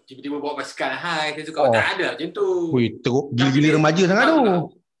adalah aku tiba-tiba bawa basikal. Hai, saya suka. Tak ada macam tu. Teruk gila-gila remaja sangat tu.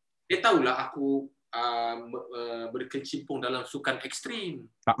 Dia tahulah aku berkecimpung dalam sukan ekstrim.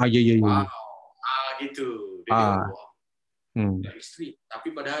 Ya. Wow. Gitu. Dia ekstrim.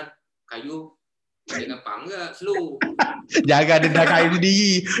 Tapi padahal kayu jangan pangga slow. Jangan dendam kayu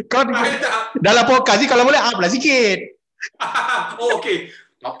sendiri. Kau dalam podcast ni kalau boleh up lah sikit. Okey.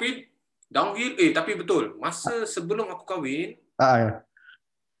 Tapi downhill tapi betul. Masa sebelum aku kahwin,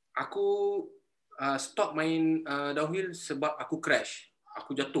 aku stop main downhill sebab aku crash.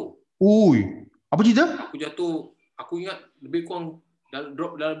 Aku jatuh. Ui, apa cerita? Aku jatuh. Aku ingat lebih kurang dalam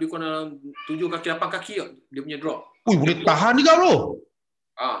 7 kaki 8 kaki dia punya drop. Ui, boleh tahan juga bro.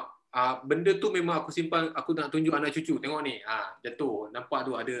 Benda tu memang aku simpan, aku nak tunjuk anak cucu. Tengok ni. Jatuh. Nampak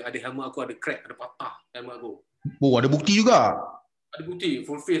tu ada helmet aku ada crack, ada patah helmet aku. Oh, ada bukti juga. Ada bukti.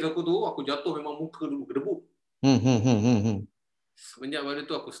 Full face aku tu, aku jatuh memang muka dulu gedebuk. Semenjak pada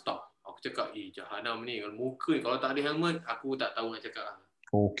tu aku stop. Aku cakap, jahanam ni. Kalau muka ni, kalau tak ada helmet, aku tak tahu nak cakap.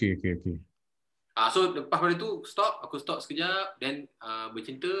 Okey. So lepas pada tu aku stop sekejap, then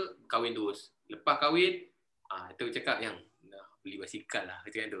bercinta, kahwin terus. Lepas kahwin, itu cakap yang nak beli basikal lah.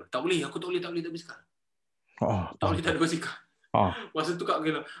 Macam tu. Tak boleh basikal. Tak boleh tak ada basikal. Masa tu Kak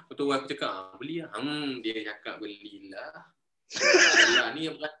kena. Betul aku cakap, beli lah. Dia cakap belilah.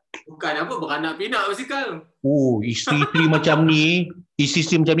 Ni bukan apa, beranak pinak basikal. Isteri macam ni,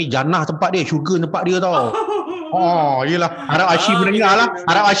 jannah tempat dia, syurga tempat dia tau. Yelah, harap Ashi mendengar lah.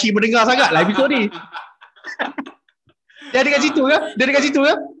 Harap Ashi mendengar sangat lah episod ni. Dia dekat situ ke? Dia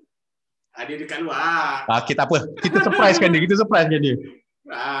dekat luar. Okay, tak apa. Kita surprisekan dia. Kita surprise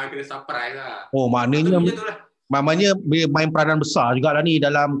lah. Maknanya main peranan besar juga lah ni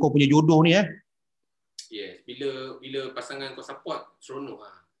dalam kau punya jodoh ni Yes, bila pasangan kau support, seronok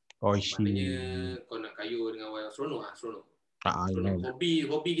lah. Maknanya kau nak kayu dengan orang seronok.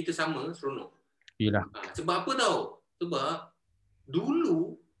 Hobi kita sama, seronok. Yelah. Sebab apa tau? Sebab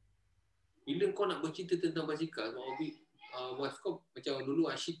dulu bila kau nak bercerita tentang basikal, hobi wife kau macam dulu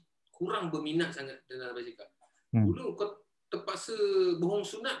Asyik kurang berminat sangat tentang basikal. Dulu kau terpaksa bohong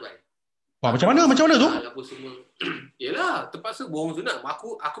sunat macam mana tu? Apa semua. Yalah, terpaksa bohong sunat.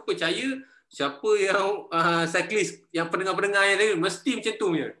 Aku percaya siapa yang cyclist yang pendengar-pendengar yang tadi mesti macam tu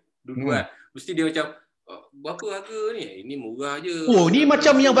punya. Dulu mesti dia macam berapa harga ni? Ini murah je. Ni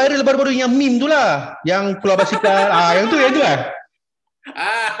macam yang viral baru-baru yang meme tu lah. Yang keluar basikal. Yang tu lah.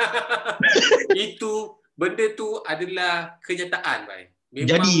 Itu benda tu adalah kenyataan,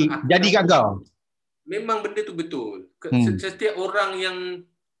 Jadi kat kau. Memang benda tu betul. Setiap orang yang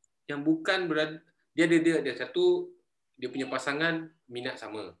bukan berada, dia ada satu, dia punya pasangan minat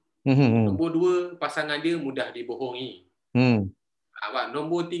sama. Nombor 2, pasangan dia mudah dibohongi.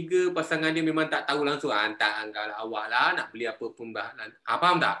 Nombor 3, pasangan dia memang tak tahu langsung. Hantar awak lah nak beli apa pun bahan.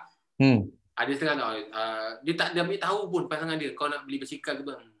 Faham tak? Ada setengah dia tak ambil tahu pun pasangan dia. Kau nak beli basikal ke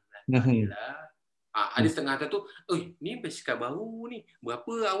bang? Ada setengah tu, ni basikal baru ni.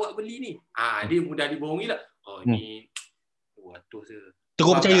 Berapa awak beli ni? Dia mudah dibohongi lah. Ni 200 je.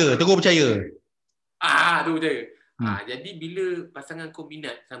 Teruk percaya. Tu percaya. Jadi bila pasangan kau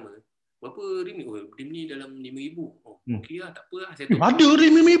minat sama, berapa rim ni? Rim ni dalam 5,000. Okey lah, tak apa lah. Ada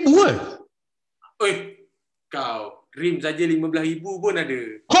rim 5,000 Kau, rim saja 15,000 pun ada.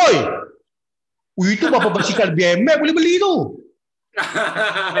 Hoi! Itu berapa basikal BMX boleh beli tu?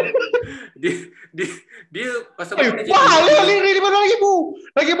 dia pasal mahal lah rim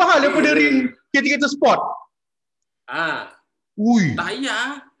 15,000. Lagi mahal daripada rim kereta-kereta sport.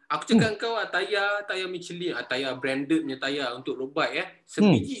 Tayar, aku cakap kau tayar Michelin, tayar branded punya tayar untuk road bike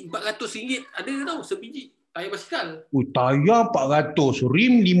sebiji RM400 ada tau, sebiji tayar basikal. Tayar 400,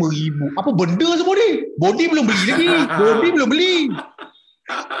 rim 5,000. Apa benda semua ni? Body belum beli lagi.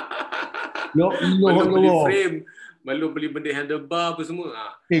 Ya Allah. Belum beli frame, belum beli benda handlebar apa semua.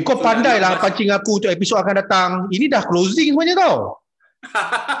 Kau pandai lah pancing aku untuk episod akan datang. Ini dah closing semuanya tau.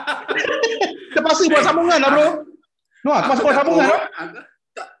 Terpaksa buat sambungan lah bro. Terpaksa buat sambungan lah.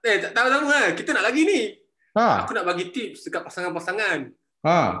 Tak tahu sama lah. Kita nak lagi ni. Aku nak bagi tips dekat pasangan-pasangan.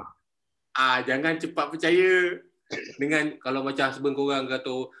 Jangan cepat percaya dengan kalau macam husband korang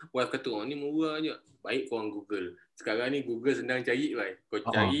kata, wife kata, ni murah je. Baik korang Google. Sekarang ni Google senang cari. Kau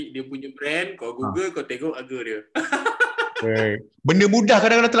cari dia punya brand, kau Google, kau tengok harga dia. Benda mudah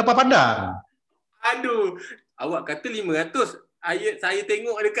kadang-kadang terlepas pandang. Aduh. Awak kata 500. Saya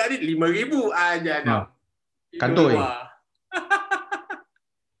tengok dekat ni 5,000. Jangan. Kantoi.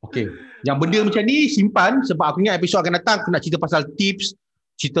 Okey. Yang benda macam ni simpan sebab aku ingat episod akan datang aku nak cerita pasal tips,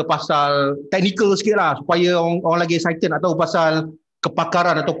 cerita pasal technical sikit lah supaya orang lagi excited nak tahu pasal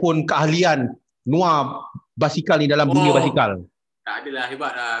kepakaran ataupun keahlian Noah basikal ni dalam dunia basikal. Tak adalah,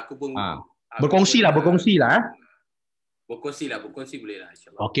 hebat lah. Aku pun berkongsi lah. Berkongsi boleh lah,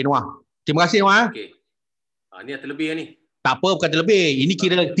 insyaAllah. Okey Noah. Terima kasih Noah. Okey. Ni dah terlebih ni. Tak apa, bukan terlebih. Ini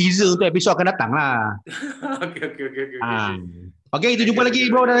kira teaser untuk episod akan datang lah. Okey. Okey, kita jumpa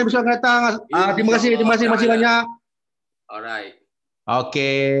lagi bro dalam episod akan datang. Terima kasih banyak. Alright.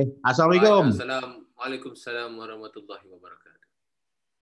 Okey. Assalamualaikum. Waalaikumsalam warahmatullahi wabarakatuh.